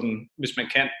 Altså sådan, hvis man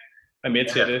kan være med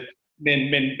til det.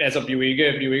 Men altså, vi er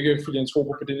jo ikke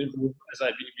filantroper på det niveau. Altså,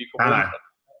 at vi går rundt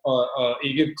og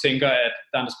ikke tænker, at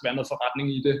der skal være noget forretning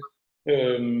i det.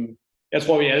 Jeg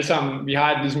tror, vi alle sammen, vi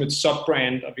har ligesom et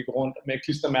subbrand, og vi går rundt med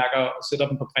klistermærker og sætter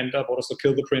dem på printer, hvor der står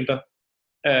Kill the Printer.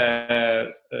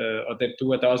 Og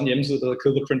der er også en hjemmeside, der hedder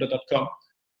killtheprinter.com,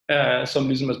 som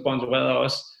ligesom er sponsoreret af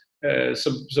os.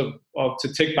 Og til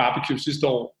Tech Barbecue sidste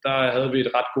år, der havde vi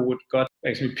et ret godt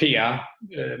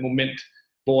PR-moment,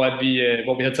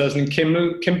 hvor vi havde taget sådan en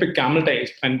kæmpe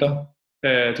gammeldags printer.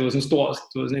 Du var sådan en stor,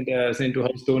 sådan en du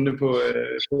havde stående på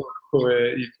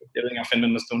jeg ved ikke engang fandme,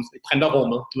 den stående i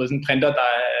printerrummet. Du var sådan en printer, der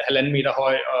er 1,5 meter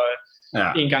høj og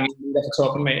 1 gang 1 meter fra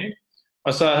toppen af.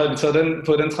 Og så havde vi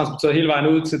fået den transporteret hele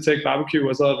vejen ud til Tech Barbecue,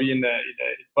 og så havde vi et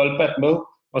boldbad med,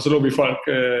 og så lå vi folk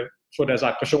få deres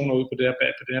aggressioner ud på det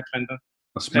her printer.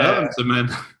 Og smadrede den simpelthen.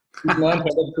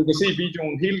 Du kan se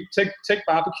videoen, hele Tech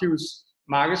Barbecues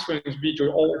markedsføringsvideo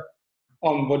i år,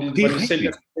 om hvor de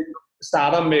sælger,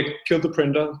 starter med Kill the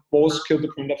Printer, vores Kill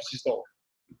the Printer for sidste år.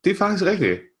 Det er faktisk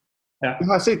rigtigt. Ja. Jeg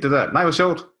har set det der. Nej, hvor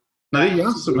sjovt. Nej, det er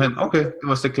jeg simpelthen. Okay, det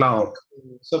var slet klar over.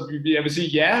 Så jeg vil sige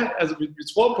ja, altså vi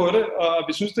tror på det, og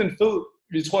vi synes, det er en fed,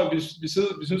 vi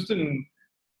synes, det er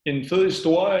en fed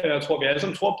historie, jeg tror, vi alle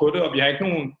sammen tror på det, og vi har ikke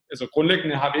nogen, altså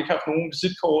grundlæggende har vi ikke haft nogen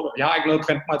visitkort, og vi har ikke noget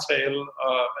printmateriale,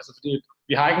 og altså fordi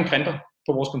vi har ikke en printer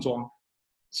på vores kontor.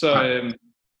 Så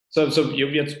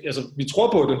vi tror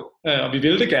på det, og vi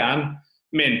vil det gerne,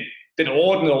 men den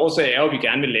overordnede årsag er jo, at vi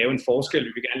gerne vil lave en forskel,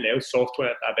 vi vil gerne lave et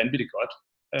software, der er vanvittigt godt,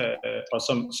 og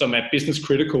som er business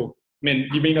critical. Men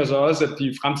vi mener så også, at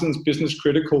de fremtidens business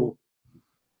critical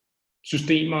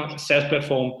systemer,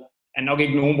 SaaS-platform, er nok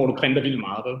ikke nogen, hvor du printer vildt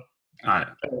meget, vel? Nej.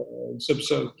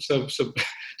 Så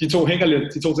de to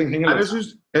ting hænger lidt.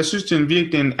 Jeg synes, det er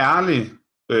virkelig en ærlig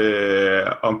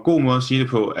og god måde at sige det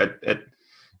på, at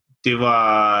det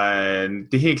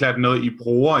er helt klart noget, I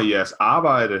bruger i jeres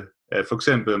arbejde, for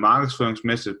eksempel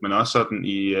markedsføringsmæssigt, men også sådan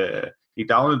i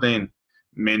dagligdagen.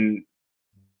 Men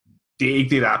det er ikke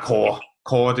det, der er core.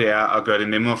 Core, det er at gøre det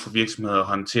nemmere for virksomheder at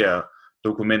håndtere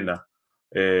dokumenter.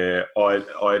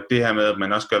 Og at det her med, at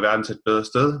man også gør verden til et bedre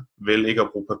sted, vel ikke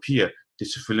at bruge papir, det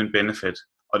er selvfølgelig en benefit.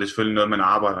 Og det er selvfølgelig noget, man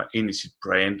arbejder ind i sit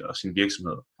brand og sin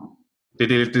virksomhed. Det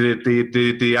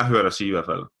er det, jeg hører dig sige i hvert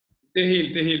fald.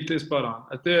 Det er spot on.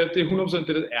 Altså, det er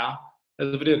 100% det er.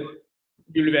 Altså, fordi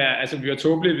vi vil være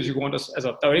tåbelige, hvis vi går rundt og, altså,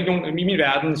 der er jo ikke nogen, i min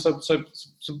verden,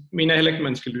 så mener jeg heller ikke, at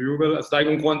man skal lyve, vel? Altså, der er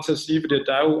ikke nogen grund til at sige, fordi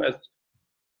der er jo,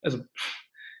 altså,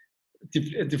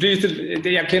 de fleste,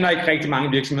 jeg kender ikke rigtig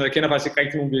mange virksomheder, jeg kender faktisk ikke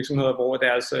rigtig mange virksomheder, hvor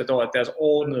deres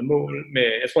overordnede mål med,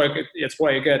 jeg tror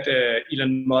ikke, at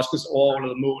Elon Musks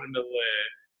overordnede mål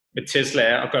med Tesla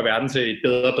er at gøre verden til et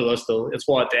bedre sted. Jeg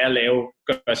tror, at det er at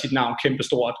gøre sit navn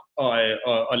kæmpestort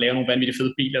og lave nogle vanvittigt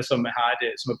fede biler, som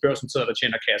er børsnoteret, der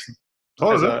tjener kassen.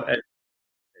 Tror du altså,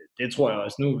 det tror jeg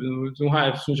også. Nu har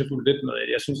jeg, synes jeg, fulgt lidt med.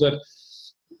 Jeg synes, at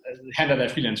han er da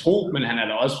filantrop, men han er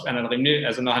da rimelig,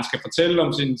 altså når han skal fortælle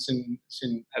om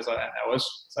sin altså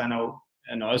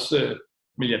han er også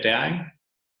milliardær, ikke?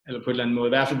 Eller på et eller andet måde,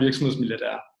 i hvert fald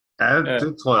virksomhedsmilliardær. Ja,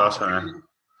 det tror jeg også, han er.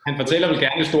 Han fortæller vel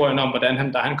gerne historien om,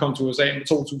 hvordan da han kom til USA med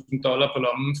 $2,000 på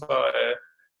lommen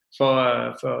for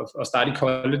at starte i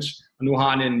college, og nu har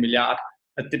han 1 milliard.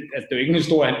 Det er jo ikke en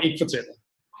historie, han ikke fortæller.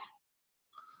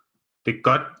 Det er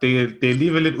godt. Det er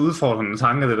alligevel lidt udfordrende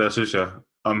tanke, det der, synes jeg,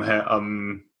 om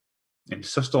en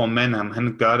så stor mand, om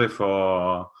han gør det for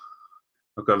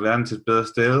at gøre verden til et bedre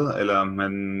sted, eller om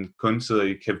man kun sidder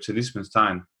i kapitalismens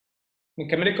tegn. Men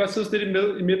kan man ikke godt sidde stille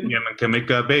i midten? Jamen, kan man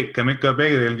ikke gøre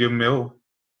begge dele? Jo, med jo.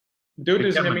 Det er jo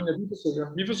det, som jeg mener, vi forsøger.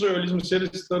 Vi forsøger ligesom at sætte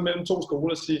et sted mellem 2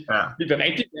 skoler og sige, vi vil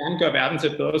rigtig gerne gøre verden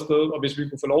til et bedre sted, og hvis vi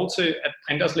kunne få lov til, at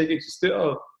printer slet ikke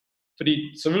eksisterede, fordi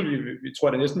så vil vi tror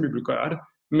jeg da næsten, vi vil gøre det.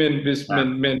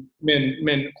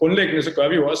 Men grundlæggende så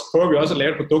prøver vi også at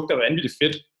lave et produkt, der er vanvittigt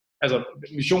fedt. Altså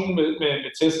missionen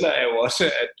med Tesla er jo også,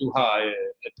 at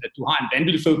du har en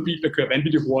vanvittig fed bil, der kører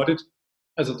vanvittigt hurtigt.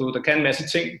 Altså der kan en masse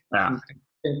ting. Ja.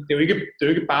 Det er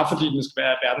jo ikke bare fordi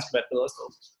verden skal være et bedre sted.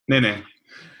 Nej.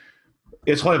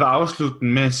 Jeg tror, jeg vil afslutte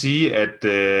den med at sige,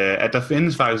 at der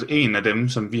findes faktisk en af dem,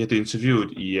 som vi har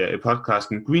interviewet i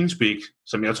podcasten Greenspeak,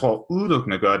 som jeg tror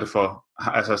udelukkende gør det for,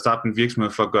 altså at starte en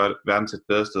virksomhed for at gøre verden til et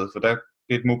bedre sted. For det er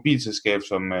et mobilselskab,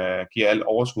 som giver alt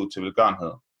overskud til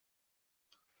velgørenhed.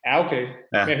 Ja, okay.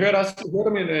 Ja. Men jeg hørte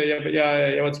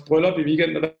jeg var til bryllup i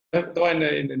weekenden, og der var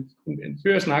en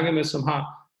fyr, jeg snakkede med,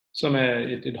 som er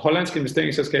et hollandsk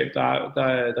investeringsselskab,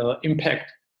 der hedder Impact.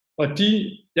 Og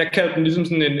jeg kaldte dem ligesom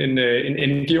sådan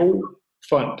en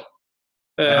NGO-fond,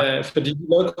 fordi de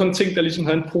lavede kun ting, der ligesom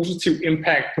havde en positiv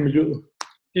impact på miljøet.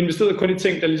 De investerede kun i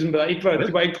ting, der ligesom de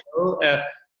var ikke drevet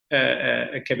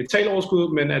af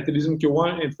kapitaloverskud, men at det ligesom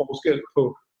gjorde en forskel på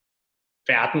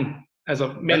verden. Altså,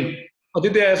 og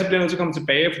det der, jeg så bliver nødt til at komme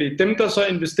tilbage, fordi dem, der så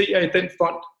investerer i den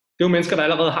fond, det er jo mennesker, der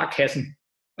allerede har kassen.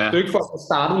 Ja. Det er jo ikke for at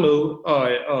starte med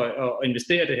at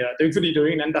investere det her. Det er jo ikke fordi, det er jo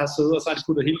en eller anden, der har siddet, og så har de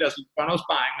puttet hele deres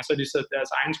børneopsparing, og så har de sat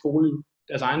deres egen skole,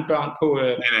 deres egen børn på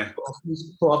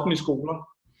offentlige skoler.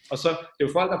 Og så det er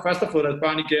jo folk, der først har fået deres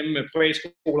børn igennem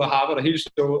privatskoler, Harvard og hele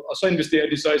stået, og så investerer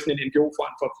de så i sådan en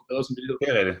NGO-fond for at forbedre sin villighed.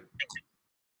 Det er det.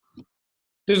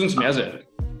 Det er sådan, som jeg ser det.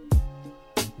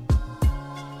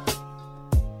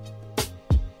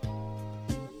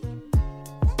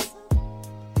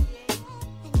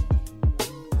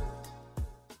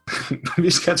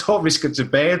 Vi skal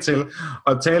tilbage til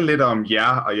at tale lidt om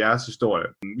jer og jeres historie.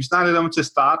 Vi snakker lidt om til at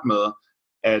starte med,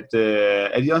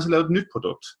 at I også har lavet et nyt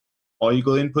produkt, og I er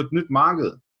gået ind på et nyt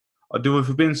marked. Og det var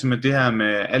i forbindelse med det her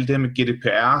med alt det her med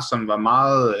GDPR, som var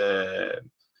meget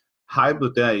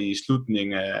hyped der i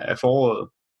slutningen af foråret.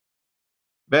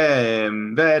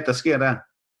 Hvad er det, der sker der?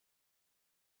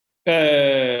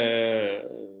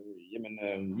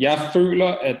 Jeg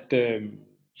føler,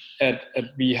 at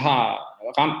vi har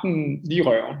ramt den lige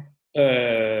røven,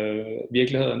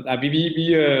 virkeligheden.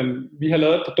 Vi har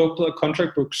lavet et produkt, der hedder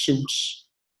Contract Book Suits.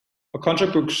 Og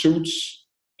Contract Book Suits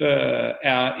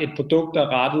er et produkt, der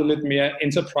er rettet lidt mere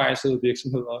enterprise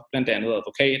virksomheder, blandt andet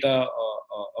advokater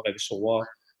og revisorer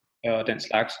og den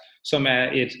slags, som er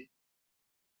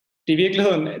det er i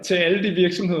virkeligheden til alle de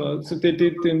virksomheder, så det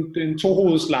er en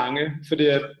tohovedet slange, fordi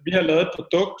at vi har lavet et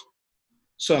produkt,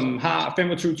 som har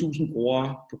 25.000 brugere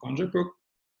på Contract Book,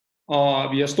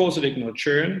 og vi har stort set ikke noget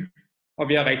churn, og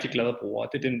vi har rigtig glade brugere.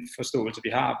 Det er den forståelse,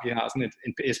 vi har. Vi har sådan et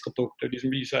NPS-produkt, der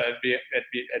ligesom viser,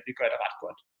 at vi gør det ret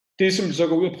godt. Det, som vi så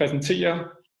går ud og præsenterer,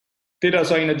 det der er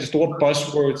så en af de store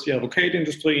buzzwords i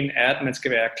advokatindustrien, er, at man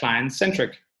skal være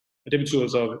client-centric. Og det betyder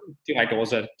så direkte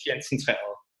oversat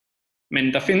klientcentreret.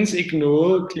 Men der findes ikke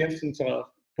noget klientcentreret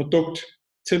produkt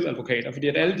til advokater, fordi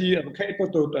at alle de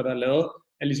advokatprodukter, der er lavet,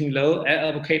 er ligesom lavet af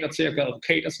advokater til at gøre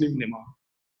advokaters liv nemmere.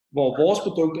 Hvor vores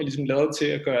produkt er ligesom lavet til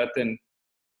at gøre den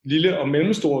lille og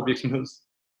mellemstore virksomheds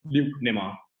liv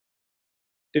nemmere.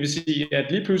 Det vil sige,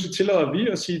 at lige pludselig tillader vi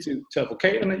at sige til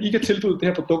advokaterne, I kan tilbyde det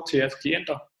her produkt til jeres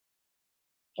klienter.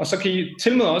 Og så kan I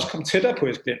til med også komme tættere på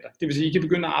jeres klienter. Det vil sige, at I kan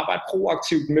begynde at arbejde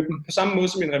proaktivt med dem, på samme måde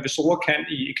som en revisor kan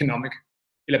i Economic,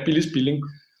 eller billig billing.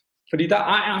 Fordi der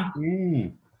ejer,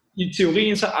 i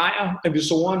teorien så ejer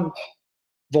revisoren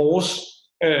vores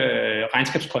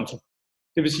regnskabskonto.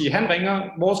 Det vil sige, at han ringer,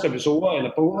 vores revisorer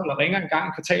eller bogholder ringer en gang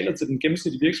i kvartalet til den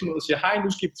gennemsnitlige virksomhed og siger, hej, nu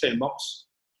skal I betale moms.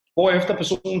 Hvorefter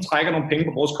personen trækker nogle penge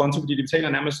på vores konto, fordi de betaler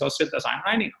nærmest også selv deres egne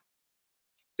regninger.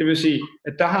 Det vil sige,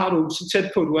 at der har du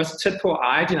du er så tæt på at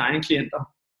eje dine egne klienter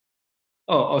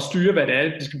og styre, hvad det er,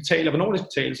 de skal betale og hvornår de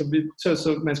skal betale. Så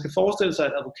man skal forestille sig,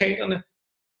 at advokaterne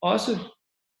også,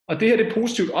 Og det her det er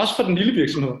positivt også for den lille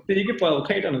virksomhed. Det er ikke for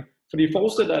advokaterne, fordi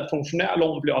forestil dig, at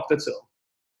funktionærloven bliver opdateret.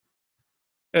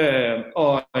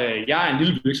 Jeg er en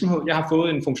lille virksomhed. Jeg har fået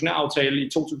en funktionæraftale i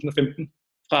 2015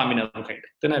 fra min advokat.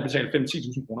 Den har jeg betalt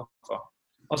 5-10.000 kroner for.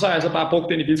 Og så har jeg altså bare brugt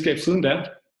den i vildskab siden da.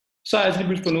 Så har jeg altså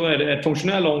lige fundet ud af, at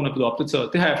funktionærloven er blevet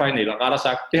opdateret. Det har jeg faktisk eller rettere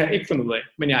sagt, det har jeg ikke fundet ud af.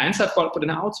 Men jeg har ansat folk på den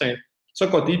her aftale. Så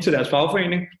går de til deres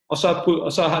fagforening, og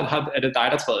så er det dig,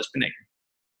 der træder i spinaten.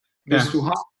 Hvis du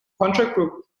har contract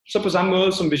book, så på samme måde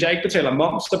som hvis jeg ikke betaler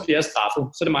moms, så bliver jeg straffet.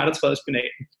 Så er det mig, der træder i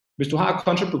spinaten. Hvis du har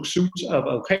contract book suits af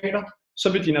advokater, så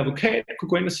vil din advokat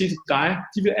kunne gå ind og sige til dig,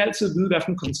 de vil altid vide, hvad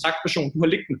for en kontraktversion du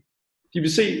har liggende. De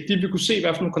vil kunne se,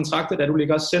 hvad for nogle kontrakter, der du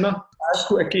ligger og sender. Der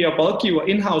skulle agere rådgiver,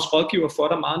 in-house rådgiver for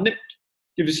dig meget nemt.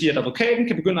 Det vil sige, at advokaten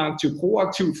kan begynde at aktivere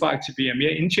proaktivt for at aktivere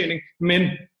mere indtjening, men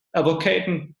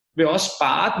advokaten vil også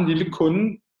spare den lille kunde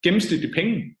gennemsnitlige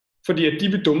penge, fordi at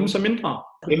de vil dumme sig mindre.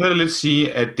 Jeg hørte lidt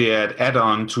sige, at det er et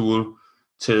add-on tool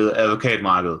til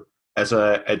advokatmarkedet.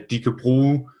 Altså, at de kan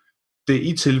bruge det,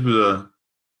 I tilbyder,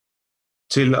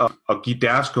 til at give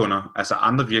deres kunder, altså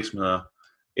andre virksomheder,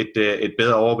 et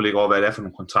bedre overblik over, hvad det er for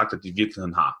nogle kontrakter, de i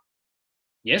virkeligheden har.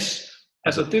 Yes.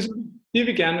 Altså, det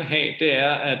vi gerne vil have, det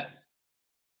er, at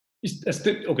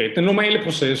den normale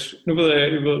proces, nu ved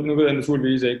jeg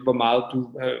naturligvis ikke, hvor meget du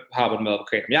har arbejdet med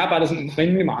advokater. Men jeg arbejder sådan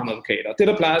rimelig meget med advokater. Og det,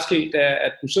 der plejer at ske, det er,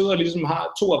 at du sidder og ligesom har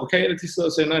 2 advokater, de sidder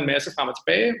og sender en masse frem og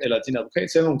tilbage, eller din advokat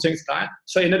sender nogle ting til dig,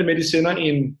 så ender det med, at de sender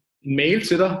en mail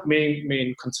til dig med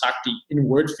en kontrakt i, en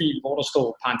Word-fil, hvor der står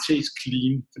parentes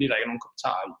clean, fordi der ikke er nogen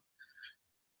kommentarer i.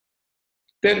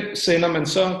 Den sender man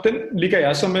så, den ligger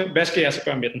jeg så med, hvad skal jeg så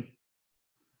gøre med den?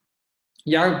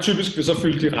 Jeg typisk vil så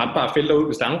fylde de retbare felter ud,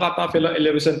 hvis der er nogle retbare felter, eller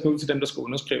jeg vil sende den ud til dem, der skal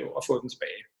underskrive og få den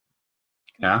tilbage.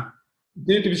 Ja.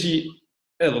 Det vil sige,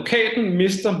 at advokaten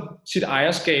mister sit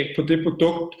ejerskab på det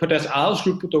produkt, på deres eget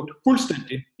slutprodukt,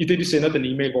 fuldstændig, i det de sender den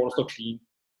e-mail, hvor der står clean.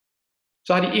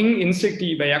 Så har de ingen indsigt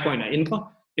i, hvad jeg går ind og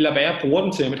ændrer, eller hvad jeg bruger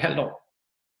den til om et halvt år.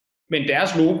 Men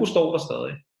deres logo står der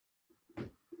stadig.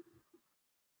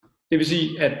 Det vil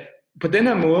sige, at på den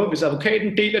her måde, hvis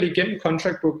advokaten deler det igennem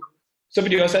contract book, så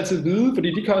vil de også altid vide, fordi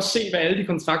de kan også se, hvad alle de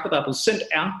kontrakter, der er blevet sendt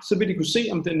er, så vil de kunne se,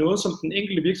 om det er noget, som den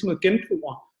enkelte virksomhed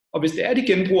genbruger. Og hvis det er, de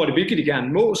genbruger det, hvilket de gerne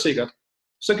må sikkert,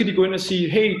 så kan de gå ind og sige,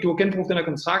 hey, du har genbrugt den her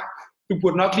kontrakt, du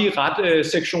burde nok lige rette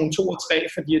sektion 2 og 3,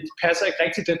 fordi det passer ikke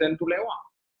rigtigt til den, du laver.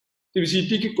 Det vil sige,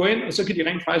 at de kan gå ind, og så kan de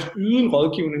rent faktisk yde en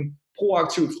rådgivning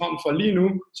proaktivt frem for lige nu,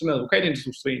 som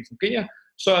advokatindustrien fungerer,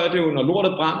 så er det jo, når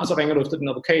lortet brænder, så ringer du efter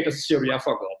den advokat, og så siger du, jeg er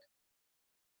fucket op.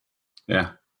 Ja.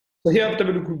 Så her der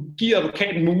vil du kunne give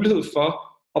advokaten mulighed for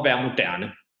at være moderne.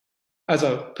 Altså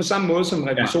på samme måde som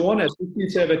revisorerne er dygtige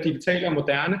til at være digitale og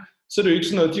moderne, så er det jo ikke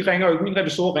sådan noget, min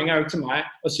revisor ringer jo ikke til mig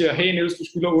og siger, hey Niels, du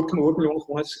skylder 8,8 millioner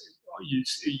kroner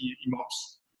i moms.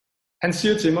 Han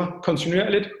siger til mig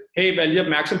kontinuerligt, hey, vær lige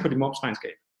opmærksom på dit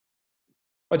momsregnskab.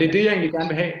 Og det er det, jeg egentlig gerne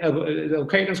vil have, at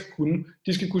advokaterne skal kunne.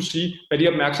 De skal kunne sige, vær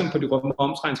lige opmærksom på dit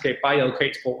momsregnskab, bare i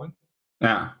advokatsprog. Ikke?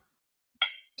 Ja.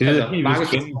 Det er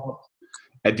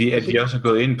at de også har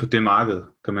gået ind på det marked,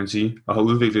 kan man sige, og har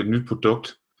udviklet et nyt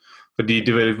produkt. Fordi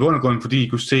det var i undergrunden, fordi I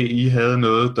kunne se, at I havde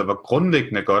noget, der var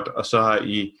grundlæggende godt, og så har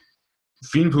I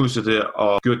finpudset det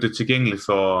og gjort det tilgængeligt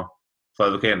for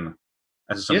advokaterne.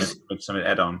 Altså som et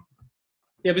add-on.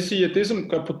 Jeg vil sige, at det, som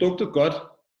gør produktet godt,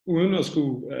 uden at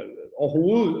skulle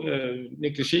overhovedet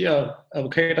negligere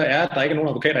advokater, er, at der ikke er nogen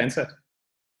advokater ansat.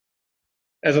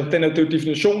 Altså, det er jo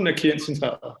definitionen af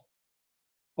klientcentreret.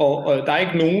 Og der er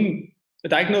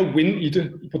ikke noget win i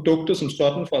det, i produktet som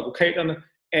sådan for advokaterne,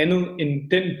 andet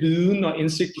end den viden og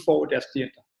indsigt, de får af deres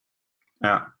klienter.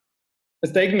 Ja.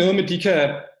 Altså, der er ikke noget med, de kan,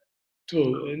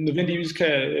 nødvendigvis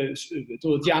kan,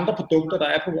 de andre produkter, der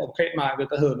er på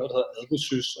advokatmarkedet, der hedder noget, der hedder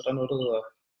Advosys, og der er noget, der hedder...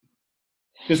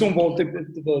 Det er sådan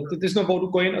noget, hvor du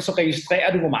går ind, og så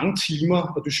registrerer du, hvor mange timer,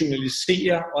 og du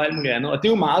journaliserer og alt muligt andet. Og det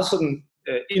er jo meget sådan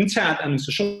internt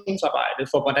administrationsarbejde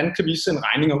for, hvordan kan vi sende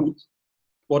regninger ud.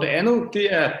 Hvor det andet, det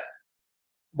er,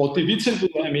 hvor det vi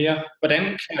tilbyder er mere, hvordan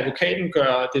kan advokaten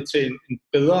gøre det til en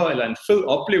bedre eller en fed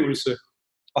oplevelse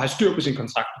og have styr på sin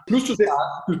kontrakt. Plus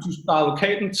du sparer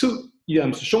advokaten tid i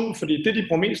administration, fordi det, de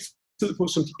bruger mest tid på,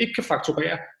 som de ikke kan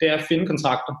fakturere, det er at finde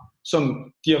kontrakter, som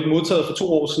de har modtaget for 2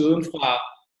 år siden fra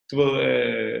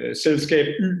selskab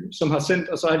Y, som har sendt,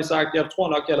 og så har de sagt, jeg tror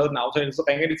nok, jeg har lavet en aftale, så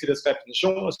ringer de til deres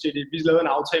repræsentation og siger, vi lavede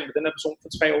en aftale med den her person for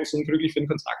 3 år siden, kan du ikke lige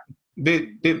finde kontrakten?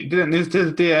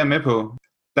 Det er jeg med på.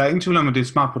 Der er ingen tvivl om, at det er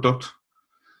et smart produkt.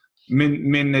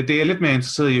 Men det jeg er lidt mere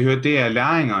interesseret i at høre, det er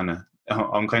læringerne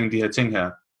omkring de her ting her.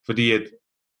 Fordi at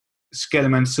skal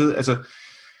man sidde, altså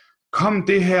kom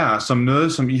det her som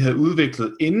noget, som I havde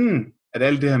udviklet inden, at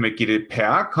alt det her med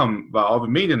GDPR var oppe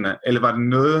i medierne, eller var det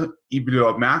noget, I bliver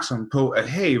opmærksom på, at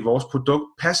hey, vores produkt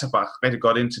passer bare rigtig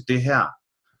godt ind til det her.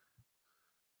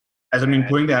 Altså min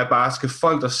pointe er bare, skal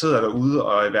folk, der sidder derude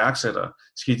og er iværksættere,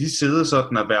 skal de sidde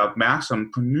sådan og være opmærksomme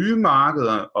på nye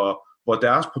markeder, og hvor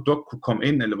deres produkt kunne komme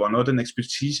ind, eller hvor noget af den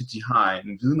ekspertise, de har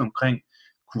en viden omkring,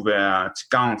 kunne være til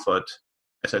gavn for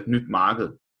et nyt marked,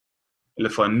 eller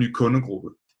for en ny kundegruppe?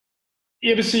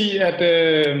 Jeg vil sige, at...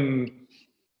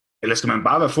 Eller skal man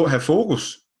bare have fokus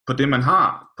på det, man har,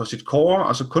 på sit core,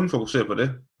 og så kun fokusere på det?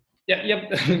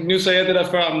 Nu sagde jeg det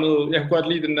der før med, jeg kunne godt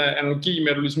lide den der analogi med,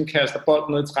 at du ligesom kaster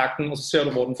bolden ned i tragten, og så ser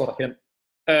du, hvor den får dig hen.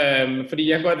 Fordi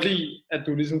jeg kan godt lide, at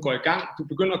du ligesom går i gang, du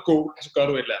begynder at gå, og så gør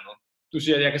du et eller andet. Du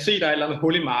siger, at jeg kan se, at der er et eller andet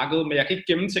hul i markedet, men jeg kan ikke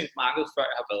gennemtænke markedet, før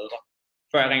jeg har været der.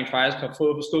 Før jeg rent faktisk har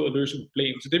fået forstået at løse et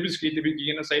problem. Så det vi gik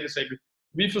ind og sagde,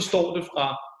 vi forstår det fra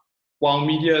Wow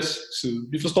Medias side.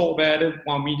 Vi forstår, hvad er det,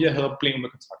 Wow Media havde problemer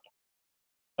med kontrakter.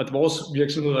 Og vores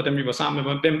virksomheder, dem vi var sammen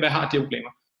med, hvad har de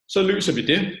problemer? Så løser vi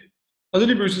det. Og så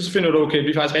lige pludselig så finder du, okay, vi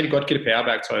er faktisk rigtig godt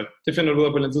GDPR-værktøj. Det finder du ud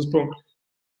af på et eller andet tidspunkt.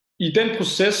 I den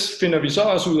proces finder vi så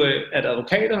også ud af, at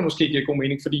advokaterne måske giver god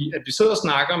mening, fordi at vi sidder og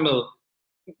snakker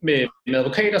med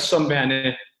advokater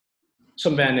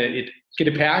som værende et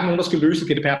GDPR, nogen der skal løse et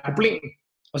GDPR-problem.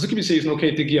 Og så kan vi se sådan,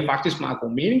 okay, det giver faktisk meget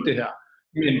god mening det her.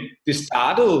 Men det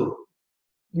startede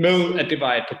med, at det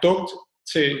var et produkt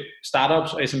til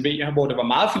startups og SMV'er, hvor det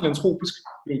var meget filantropisk.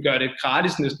 Vi ville gøre det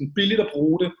gratis, næsten billigt at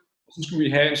bruge det. Og så skulle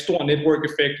vi have en stor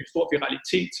network-effekt, en stor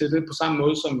viralitet til det, på samme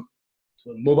måde som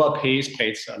mobile pay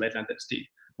spredte sig, eller et eller andet stil.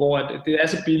 Hvor det er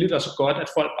så billigt og så godt,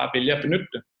 at folk bare vælger at benytte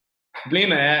det.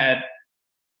 Problemet er, at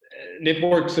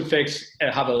network effects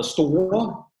har været store,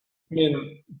 men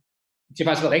de har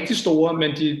faktisk været rigtig store,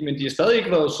 men de har stadig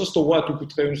ikke været så store, at du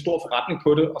kunne drive en stor forretning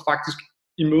på det, og faktisk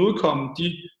imødekomme de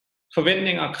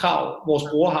forventninger og krav, vores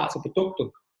brugere har til produktet.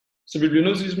 Så vi bliver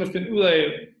nødt til ligesom at finde ud af,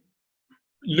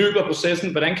 i løbet af processen,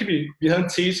 hvordan kan vi havde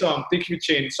en tese om, det kan vi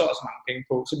tjene så og så mange penge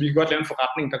på, så vi kan godt lave en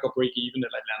forretning, der går break-even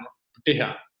eller et eller andet på det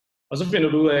her. Og så finder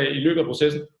du ud af, i løbet af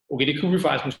processen, okay, det kunne vi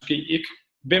faktisk måske ikke.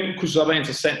 Hvem kunne så være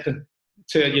interessante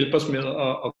til at hjælpe os med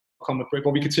at komme med break,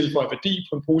 hvor vi kan tilføje værdi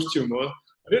på en positiv måde.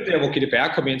 Og det er der, hvor GDPR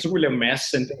kom ind, så kunne vi lave masse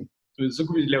sending. Så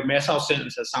kunne vi lave masse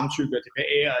afsendelse af samtykke og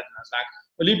DPA og den her slags.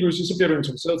 Og lige pludselig så bliver du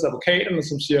introduceret til advokaterne,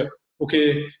 som siger, okay,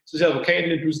 så siger advokaten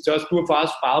lige pludselig til os, du har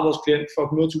faktisk sparet vores klient for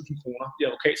 100.000 kroner i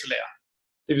advokatsalær.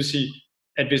 Det vil sige,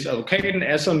 at hvis advokaten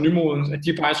er så nymoden, at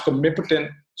de faktisk går med på den,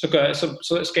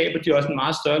 så skaber de også en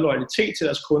meget større loyalitet til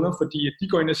deres kunder, fordi at de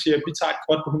går ind og siger, at vi tager et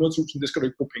kort på 100.000, det skal du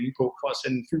ikke bruge penge på for at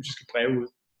sende fysiske breve ud.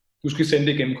 Du skal sende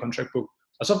det igennem contract book.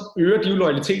 Og så øger de jo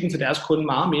loyaliteten til deres kunde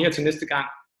meget mere til næste gang,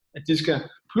 at de skal,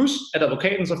 plus at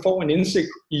advokaten så får en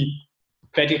indsigt i,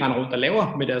 hvad de render rundt og laver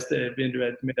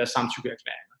med deres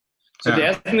samtykkeerklæringer. Så ja.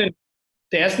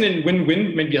 Det er sådan en win-win,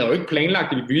 men vi havde jo ikke planlagt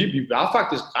det. Vi var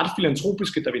faktisk ret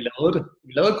filantropiske, da vi lavede det.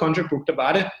 Vi lavede contract book, der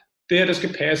var det her, der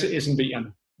skal passe SMV'erne.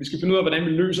 Vi skal finde ud af, hvordan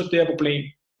vi løser det her problem.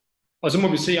 Og så må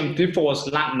vi se, om det får os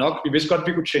langt nok. Vi vidste godt, at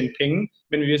vi kunne tjene penge,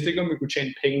 men vi vidste ikke, om vi kunne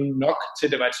tjene penge nok,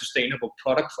 til det var et sustainable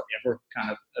product forever. Kind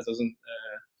of. Altså sådan,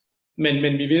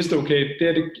 men vi vidste, okay, det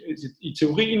i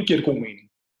teorien giver det god mening.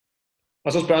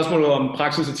 Og så spørgsmålet om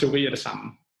praksis og teori er det samme.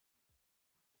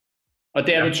 Og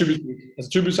det er det typisk. Altså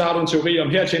typisk så har du en teori om,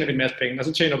 her tjener vi en masse penge, og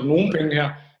så tjener du nogle penge her,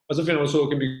 og så finder du så,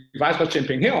 okay, vi kan faktisk godt tjene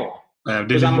penge herover. Ja,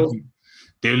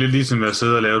 det er jo lidt ligesom at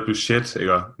sidde og lave et budget,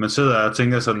 ikke? Man sidder og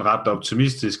tænker sådan ret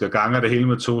optimistisk og ganger det hele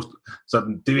med 2,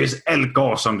 sådan det hvis alt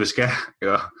går som det skal,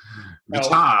 ikke? Vi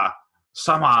tager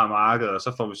så meget marked, og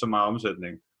så får vi så meget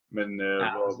omsætning. Men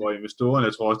hvor investorerne,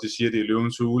 jeg tror også, de siger, det er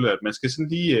løvens hule, at man skal sådan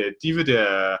lige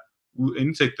dividere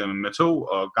indtægterne med 2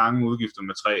 og gange udgifterne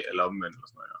med 3 eller omvendt eller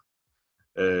sådan noget.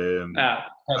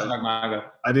 Det er nok meget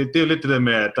godt. Det er jo lidt det der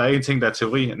med, at der er en ting, der er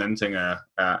teori, en anden ting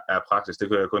er praksis. Det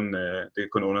kan jeg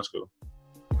kun underskrive.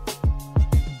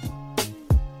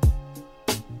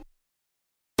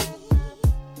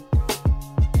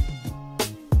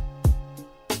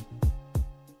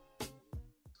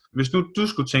 Hvis nu du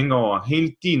skulle tænke over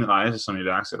hele din rejse som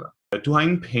iværksætter, du har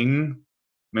ingen penge,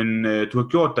 men du har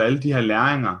gjort dig alle de her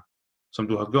læringer, som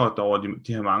du har gjort dig over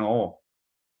de her mange år.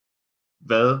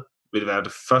 Hvad vil det være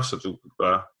det første, du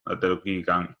gør, da du gik i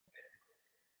gang?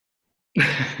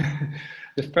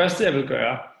 Det første, jeg vil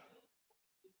gøre,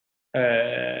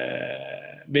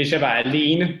 hvis jeg var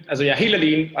alene, altså jeg er helt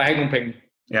alene, og jeg har ikke nogen penge.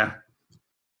 Ja.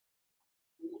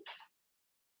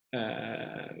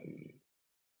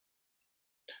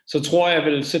 Så tror jeg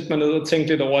vil sætte mig ned og tænke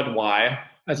lidt over et why.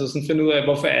 Altså sådan finde ud af,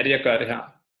 hvorfor er det, jeg gør det her.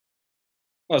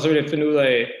 Og så vil jeg finde ud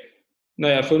af, når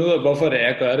jeg har fundet ud af, hvorfor det er,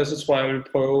 jeg gør det, så tror jeg, jeg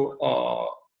vil prøve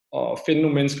at finde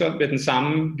nogle mennesker med den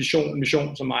samme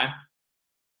mission som mig.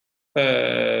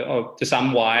 Og det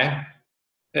samme why.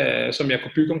 som jeg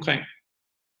kunne bygge omkring.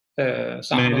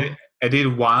 Sammen Men er det et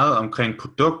why omkring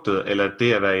produktet, eller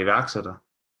det at være iværksætter?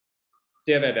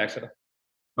 Det at være iværksætter.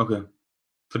 Okay.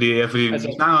 Fordi altså, vi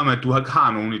snakker om, at du ikke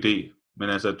har nogen idé, men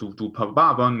altså, du er på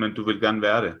barbånd, men du vil gerne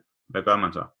være det. Hvad gør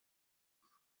man så?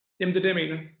 Jamen det er det, jeg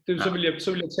mener.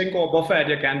 Så vil jeg tænke over, hvorfor er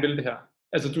det, jeg gerne vil det her.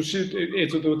 Altså du siger,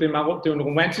 det er jo en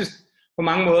romantisk, på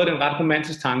mange måder er det en ret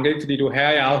romantisk tanke, ikke? Fordi du er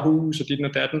herre i eget hus og dit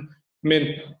og datten.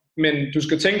 Men du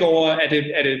skal tænke over,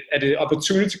 er det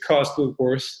opportunity costed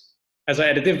worth? Altså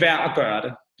er det værd at gøre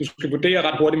det? Du skal vurdere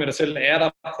ret hurtigt med dig selv,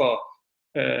 er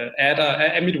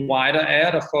mit why der,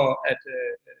 er der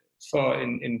for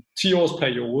en 10-års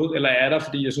periode, eller er der,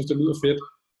 fordi jeg synes, det lyder fedt?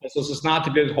 Altså så snart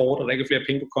det bliver lidt hårdt, og der ikke er flere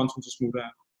penge på kontoen, så smutter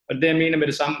jeg. Og det jeg mener med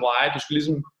det samme why, du skal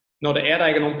ligesom, når der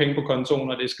ikke er nogen penge på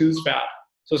kontoen, og det er skidesvært,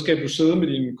 så skal du sidde med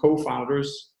dine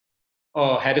co-founders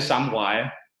og have det samme why.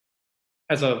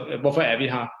 Altså, hvorfor er vi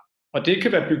her? Og det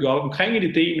kan være bygget op omkring en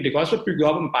idé, men det kan også være bygget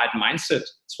op om bare et mindset,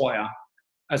 tror jeg.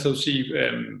 Altså at sige,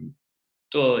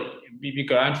 vi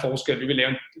gør en forskel,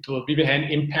 vi vil have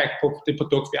en impact på det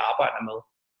produkt, vi arbejder med.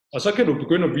 Og så kan du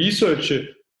begynde at researche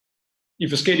i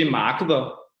forskellige markeder.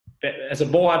 Altså,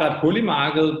 hvor er der et hul i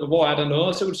markedet, hvor er der noget,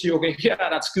 og så kan du sige, okay, her er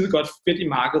der et skide godt fedt i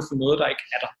markedet for noget, der ikke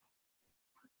er der.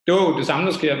 Det er jo det samme,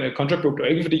 der sker med Contract Book. Det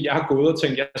er ikke fordi, jeg har gået og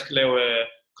tænkt, at jeg skal lave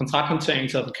kontrakthåndtering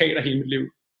til advokater hele mit liv.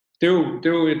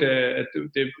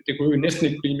 Det kunne jo næsten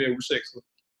ikke blive mere usexet.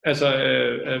 Altså,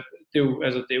 det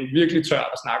er jo virkelig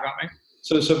tørt at snakke om, ikke?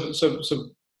 Så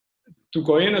du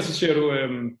går ind, og så siger du,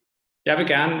 jeg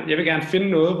vil gerne finde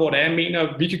noget, hvor jeg mener,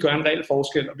 at vi kan gøre en reel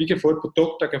forskel, og vi kan få et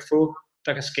produkt, der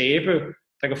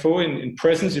kan få en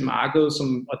presence i markedet,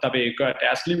 og der vil gøre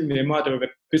deres liv nemmere, der vil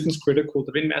være business critical,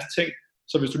 der vil en masse ting.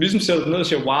 Så hvis du ligesom sætter dig ned og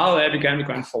siger, wow, at vi gerne vil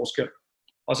gøre en forskel,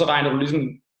 og så regner du ligesom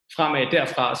fremad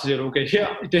derfra, så siger du, okay, her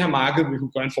i det her marked vil du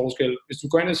gøre en forskel. Hvis du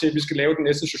går ind og siger, at vi skal lave den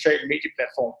næste sociale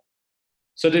medieplatform,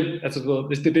 så er det, altså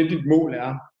hvis det er det, dit mål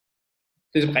er,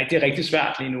 det er rigtig, rigtig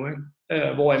svært lige nu, ikke?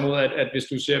 Hvorimod, at hvis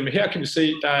du siger, men her kan vi se,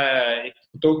 der er et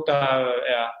produkt, der er,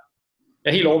 jeg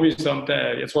er helt overbevist om,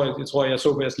 jeg tror, jeg så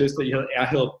på jeres liste, at I havde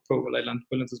AirHelp på, eller et eller andet, på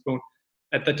et eller andet tidspunkt,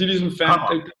 at da de ligesom fandt...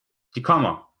 De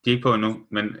kommer. De er ikke på endnu,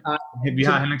 men vi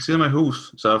har heller ikke siddet med i hus,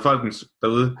 så folkens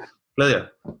derude, glæd jer.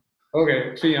 Okay,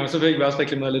 fint, og så fik vi også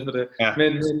reklameret lidt for det. Ja.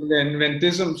 Men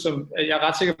det, som jeg er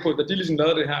ret sikker på, da de ligesom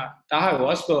lavede det her, der har jo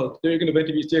også været, det er jo ikke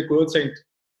nødvendigvis, de har gået og tænkt,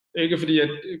 ikke fordi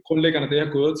at grundlæggerne det har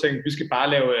gået og tænkt, vi skal bare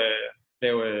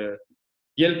lave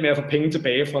hjælp med at få penge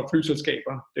tilbage fra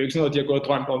flyselskaber. Det er jo ikke sådan noget, de har gået og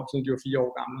drømt om, siden de var 4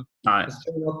 år gamle. Nej. Altså,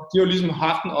 de har jo ligesom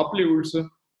haft en oplevelse,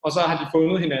 og så har de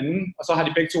fundet hinanden, og så har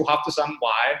de begge to haft det samme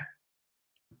why.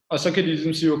 Og så kan de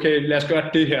ligesom sige, okay, lad os gøre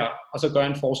det her, og så gøre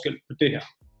en forskel på det her.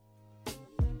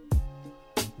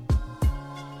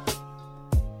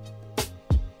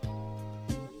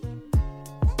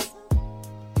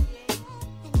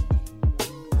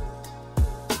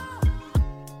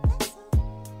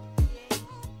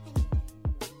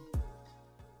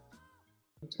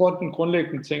 Jeg tror, at den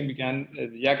grundlæggende ting,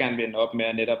 jeg gerne vil ende op med,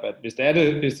 er netop, at hvis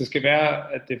det skal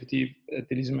være, at det er fordi, at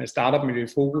det ligesom er startup-miljø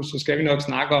i fokus, så skal vi nok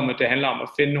snakke om, at det handler om at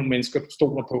finde nogle mennesker, du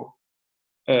stoler på.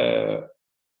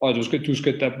 Og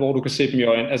hvor du kan se dem i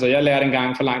øjnene. Altså, jeg lærte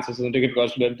engang for lang tid siden, det kan vi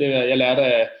godt slå.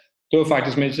 Det var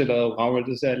faktisk, mens jeg lavede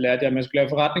Ravøl, så jeg lærte, at man skulle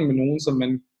lave forretning med nogen, som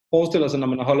man forestiller sig,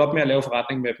 når man har holdt op med at lave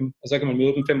forretning med dem, og så kan man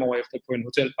møde dem 5 år efter på en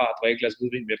hotelbar og drikke et glas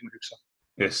hvidvin med dem og hygge sig.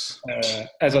 Yes.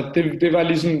 Altså det var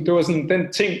ligesom, det var sådan, den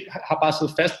ting har bare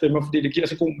siddet fast ved mig, fordi det giver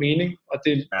så god mening, og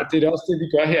det er også det, vi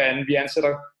gør herinde. Vi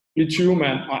ansætter lige 20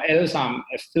 mand, og alle sammen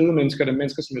er fede mennesker, det er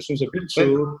mennesker, som jeg synes er vildt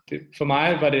søde. For mig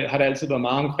har det altid været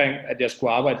meget omkring, at jeg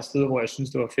skulle arbejde et sted, hvor jeg synes,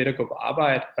 det var fedt at gå på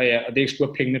arbejde, og det ikke skulle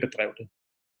være pengene, der drev det.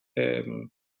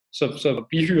 Så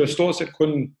vi hyrer stort set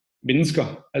kun mennesker.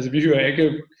 Altså vi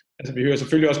hyrer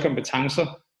selvfølgelig også kompetencer,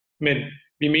 men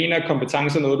vi mener, at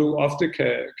kompetencer er noget, du ofte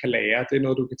kan lære. Det er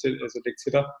noget, du kan lægge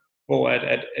til dig, hvor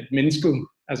at mennesket,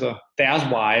 altså deres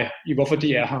why, i hvorfor de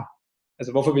er her,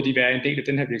 altså hvorfor vil de være en del af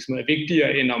den her virksomhed, er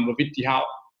vigtigere end om hvorvidt de har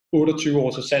 28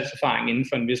 års salgserfaring inden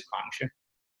for en vis branche.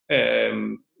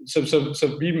 Så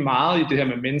vi er meget i det her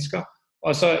med mennesker.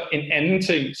 Og så en anden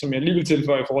ting, som jeg lige vil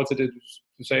tilføje i forhold til det,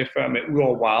 du sagde før med ud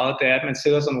over why'et, det er, at man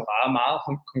sætter sig nogle meget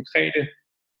konkrete,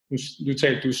 nu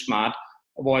talte du smart,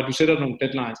 hvor du sætter nogle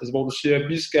deadlines, altså hvor du siger, at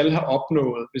vi skal have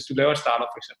opnået, hvis du laver et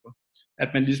startup for eksempel, at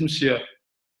man ligesom siger,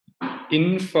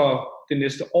 inden for det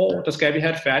næste år, der skal vi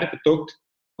have et færdigt produkt,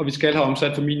 og vi skal have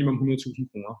omsat for minimum 100.000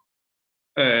 kroner.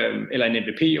 Eller en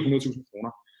MVP af 100.000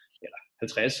 kroner, eller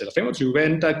 50 eller 25, hvad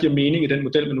end der giver mening i den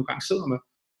model, man nu gang sidder med.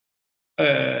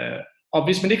 Og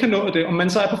hvis man ikke har nået det, og man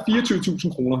så er på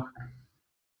 24.000 kroner,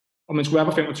 og man skulle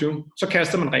være på 25, så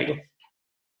kaster man regel.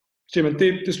 siger man,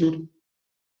 det er slut.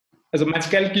 Altså man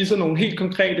skal give sig nogle helt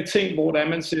konkrete ting, hvor der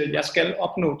man siger, jeg skal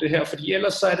opnå det her, fordi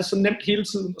ellers så er det så nemt hele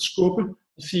tiden at skubbe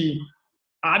og sige,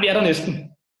 vi er der næsten.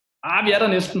 Vi er der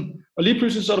næsten. Og lige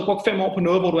pludselig så har du brugt 5 år på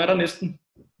noget, hvor du er der næsten.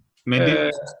 Men det er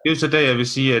jo så der, jeg vil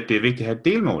sige, at det er vigtigt at have et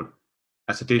delmål.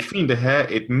 Altså det er fint at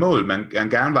have et mål, man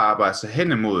gerne vil arbejde sig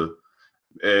hen imod.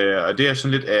 Og det er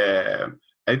sådan lidt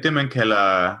er det man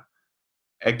kalder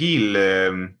agil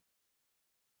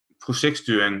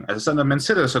projektstyring. Altså sådan, at man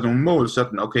sætter sig nogle mål,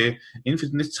 sådan, okay, inden for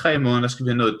de næste 3 måneder, der skal vi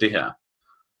have nået det her.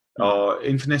 Og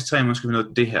inden for de næste 3 måneder skal vi have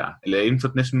nået det her. Eller inden for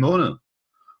den næste måned.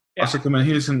 Ja. Og så kan man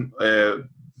hele tiden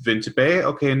vende tilbage,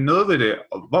 okay, noget ved det,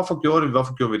 og hvorfor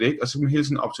gjorde vi det ikke? Og så kan man hele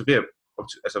tiden observere,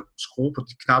 altså skrue på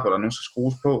de knapper, der nogen skal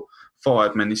skrues på, for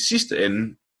at man i sidste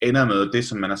ende ender med det,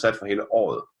 som man har sat for hele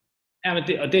året. Ja, men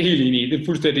det er helt enig i. Det er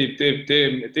fuldstændig,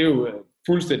 det er jo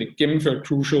fuldstændig gennemført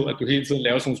crucial, at du hele tiden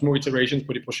laver sådan nogle små iterations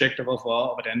på de projekter, hvorfor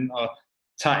og hvordan, og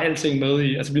tager alting med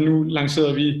i. Altså nu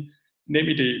lancerede vi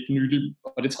NemID nylig,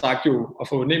 og det trak jo, at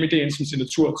få NemID ind som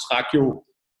signatur, trak jo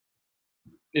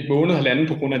 1 måned, 1,5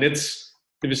 på grund af Nets.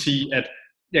 Det vil sige, at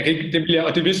jeg kan ikke,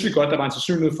 og det vidste vi godt, der var en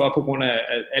sandsynlighed for, på grund af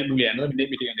alt muligt andet med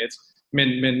NemID og Nets.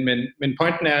 Men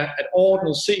pointen er, at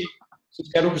overordnet set, så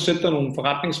skal du kunne sætte dig nogle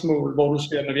forretningsmål, hvor du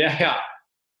siger, når vi er her,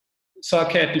 så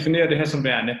kan jeg definere det her som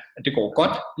værende, at det går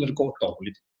godt, eller det går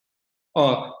dårligt.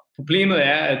 Og problemet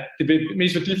er, at det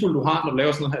mest værdifulde, du har, når du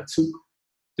laver sådan noget her, tid.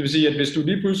 Det vil sige, at hvis du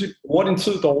lige pludselig bruger din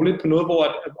tid dårligt på noget, hvor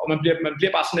og man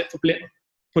bliver bare sådan lidt forblændet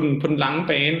på den lange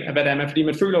bane af, hvad det er, fordi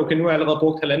man føler, okay, nu har jeg allerede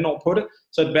brugt 1,5 år på det,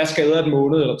 så hvad skader 1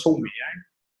 måned eller 2 mere, ikke?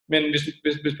 Men hvis på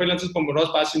et eller andet tidspunkt må du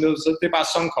også bare sige ned, så det er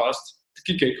bare sunk cost. Det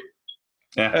gik ikke.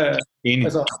 Ja, enig.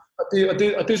 Altså,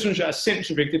 og det synes jeg er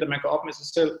sindssygt vigtigt, at man går op med sig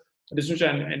selv. Og det synes jeg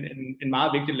er en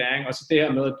meget vigtig læring. Og så det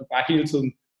her med, at du bare hele tiden,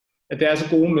 at det er så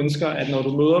gode mennesker, at når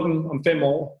du møder dem om 5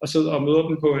 år, og sidder og møder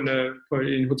dem på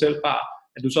en hotelbar,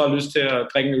 at du så har lyst til at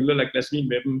drikke en øl eller et glas vin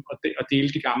med dem, og dele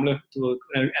de gamle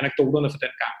anekdoterne fra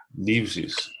den gang. Lige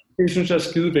præcis. Det synes jeg er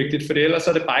skide vigtigt, for ellers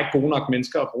er det bare ikke gode nok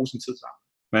mennesker at bruge sin tid sammen.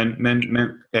 Men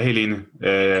jeg er helt enig.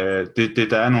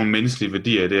 Der er nogle menneskelige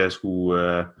værdier i det, at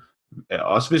skulle...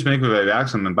 også hvis man ikke vil være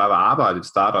iværksom, men bare vil arbejde i et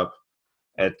startup,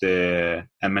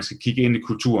 at man skal kigge ind i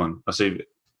kulturen og se,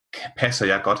 passer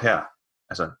jeg godt her?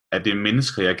 Altså, er det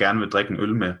mennesker, jeg gerne vil drikke en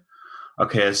øl med? Og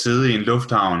kan jeg sidde i en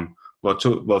lufthavn,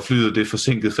 hvor flyet det er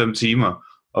forsinket 5 timer,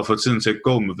 og få tiden til at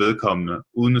gå med vedkommende,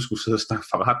 uden at skulle sidde og snakke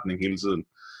forretning hele tiden?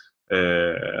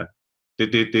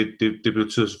 Det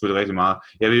betyder selvfølgelig rigtig meget.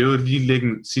 Jeg vil jo lige lægge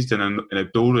en sidste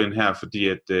anekdote ind her, fordi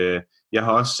at jeg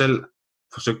har også selv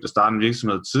forsøgt at starte en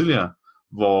virksomhed tidligere,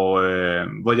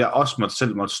 hvor jeg også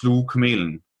selv måtte sluge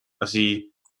kamelen og sige,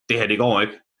 det her det går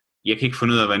ikke. Jeg kan ikke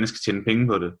finde ud af, hvordan jeg skal tjene penge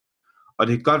på det. Og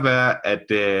det kan godt være, at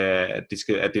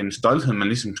det er en stolthed, man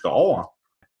ligesom skal over.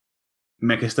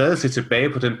 Man kan stadig se tilbage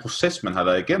på den proces, man har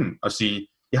været igennem, og sige,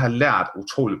 jeg har lært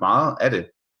utrolig meget af det.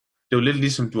 Det er jo lidt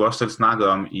ligesom du også selv snakkede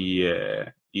om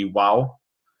i WOW,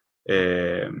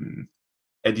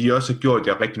 at I også har gjort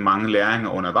jer rigtig mange læringer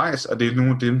undervejs, og det er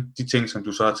nogle af de ting, som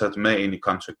du så har taget med ind i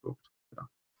Contract Book. Ja.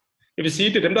 Jeg vil sige,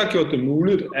 at det er dem, der har gjort det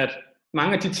muligt, at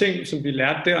mange af de ting, som vi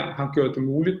lærte der, har gjort det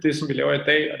muligt, det som vi laver i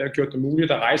dag, og det har gjort det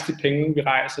muligt at rejse de penge, vi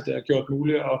rejser, det har gjort det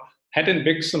muligt at have den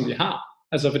vækst, som vi har.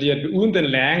 Altså fordi, at uden den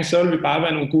læring, så vil vi bare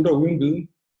være nogle gutter uden viden,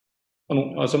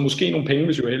 og så måske nogle penge,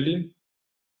 hvis vi er heldige.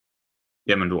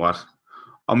 Jamen, du er ret.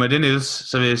 Og med det, Niels,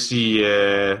 så vil jeg sige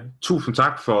tusind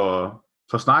tak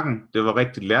for snakken. Det var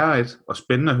rigtig lærerigt og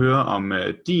spændende at høre om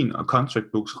din og Contract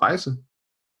Books rejse.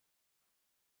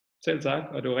 Selv tak,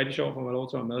 og det var rigtig sjovt for mig lov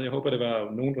til at være med. Jeg håber, det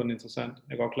var nogenlunde interessant.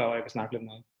 Jeg er godt klar over, at jeg kan snakke lidt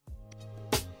meget.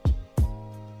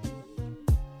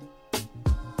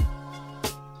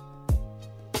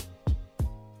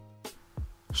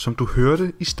 Som du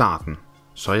hørte i starten,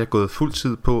 så er jeg gået fuld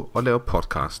tid på at lave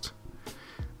podcast.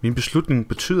 Min beslutning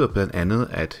betyder blandt andet,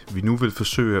 at vi nu vil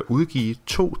forsøge at udgive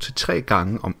 2-3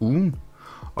 gange om ugen,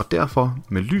 og derfor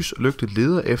med lys og lygte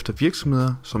leder efter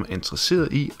virksomheder, som er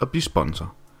interesseret i at blive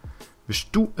sponsor. Hvis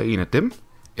du er en af dem,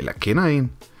 eller kender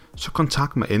en, så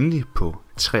kontakt mig endelig på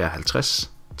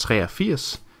 53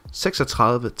 83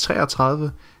 36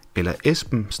 33 eller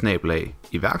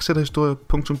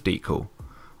esben@iværksætterhistorie.dk,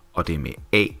 og det er med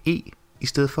AE i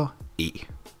stedet for E.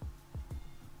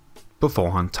 På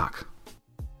forhånd tak.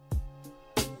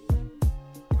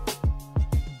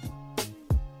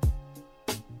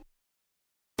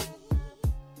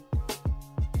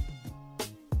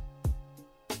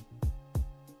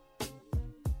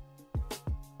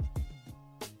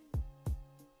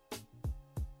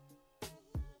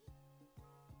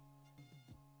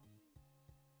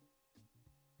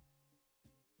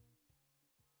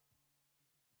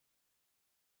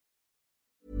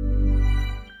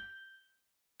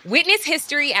 Witness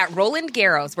history at Roland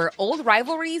Garros, where old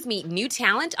rivalries meet new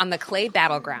talent on the clay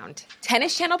battleground.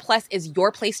 Tennis Channel Plus is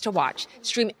your place to watch.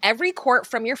 Stream every court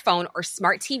from your phone or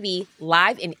smart TV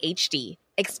live in HD.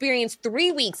 Experience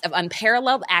 3 weeks of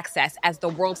unparalleled access as the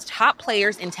world's top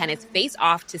players in tennis face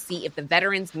off to see if the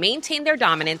veterans maintain their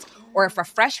dominance or if a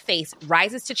fresh face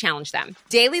rises to challenge them.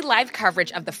 Daily live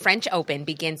coverage of the French Open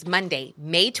begins Monday,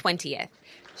 May 20th.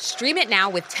 Stream it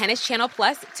now with Tennis Channel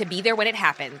Plus to be there when it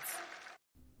happens.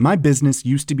 My business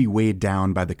used to be weighed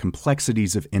down by the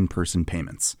complexities of in-person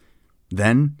payments.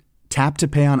 Then, Tap to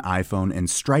Pay on iPhone and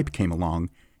Stripe came along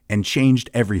and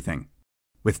changed everything.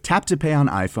 With Tap to Pay on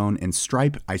iPhone and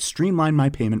Stripe, I streamlined my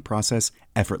payment process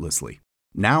effortlessly.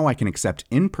 Now I can accept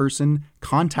in-person,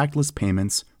 contactless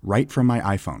payments right from my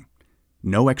iPhone.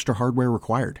 No extra hardware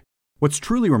required. What's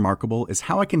truly remarkable is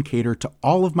how I can cater to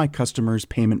all of my customers'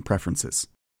 payment preferences.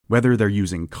 Whether they're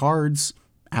using cards,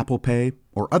 Apple Pay,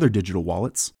 or other digital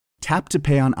wallets, Tap to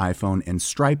Pay on iPhone and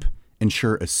Stripe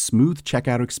ensure a smooth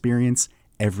checkout experience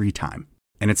every time.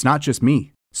 And it's not just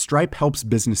me. Stripe helps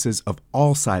businesses of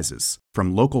all sizes,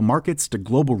 from local markets to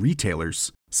global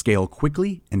retailers, scale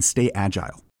quickly and stay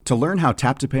agile. To learn how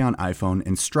Tap to Pay on iPhone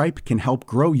and Stripe can help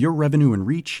grow your revenue and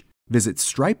reach, visit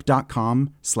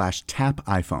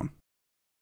stripe.com/tapiphone.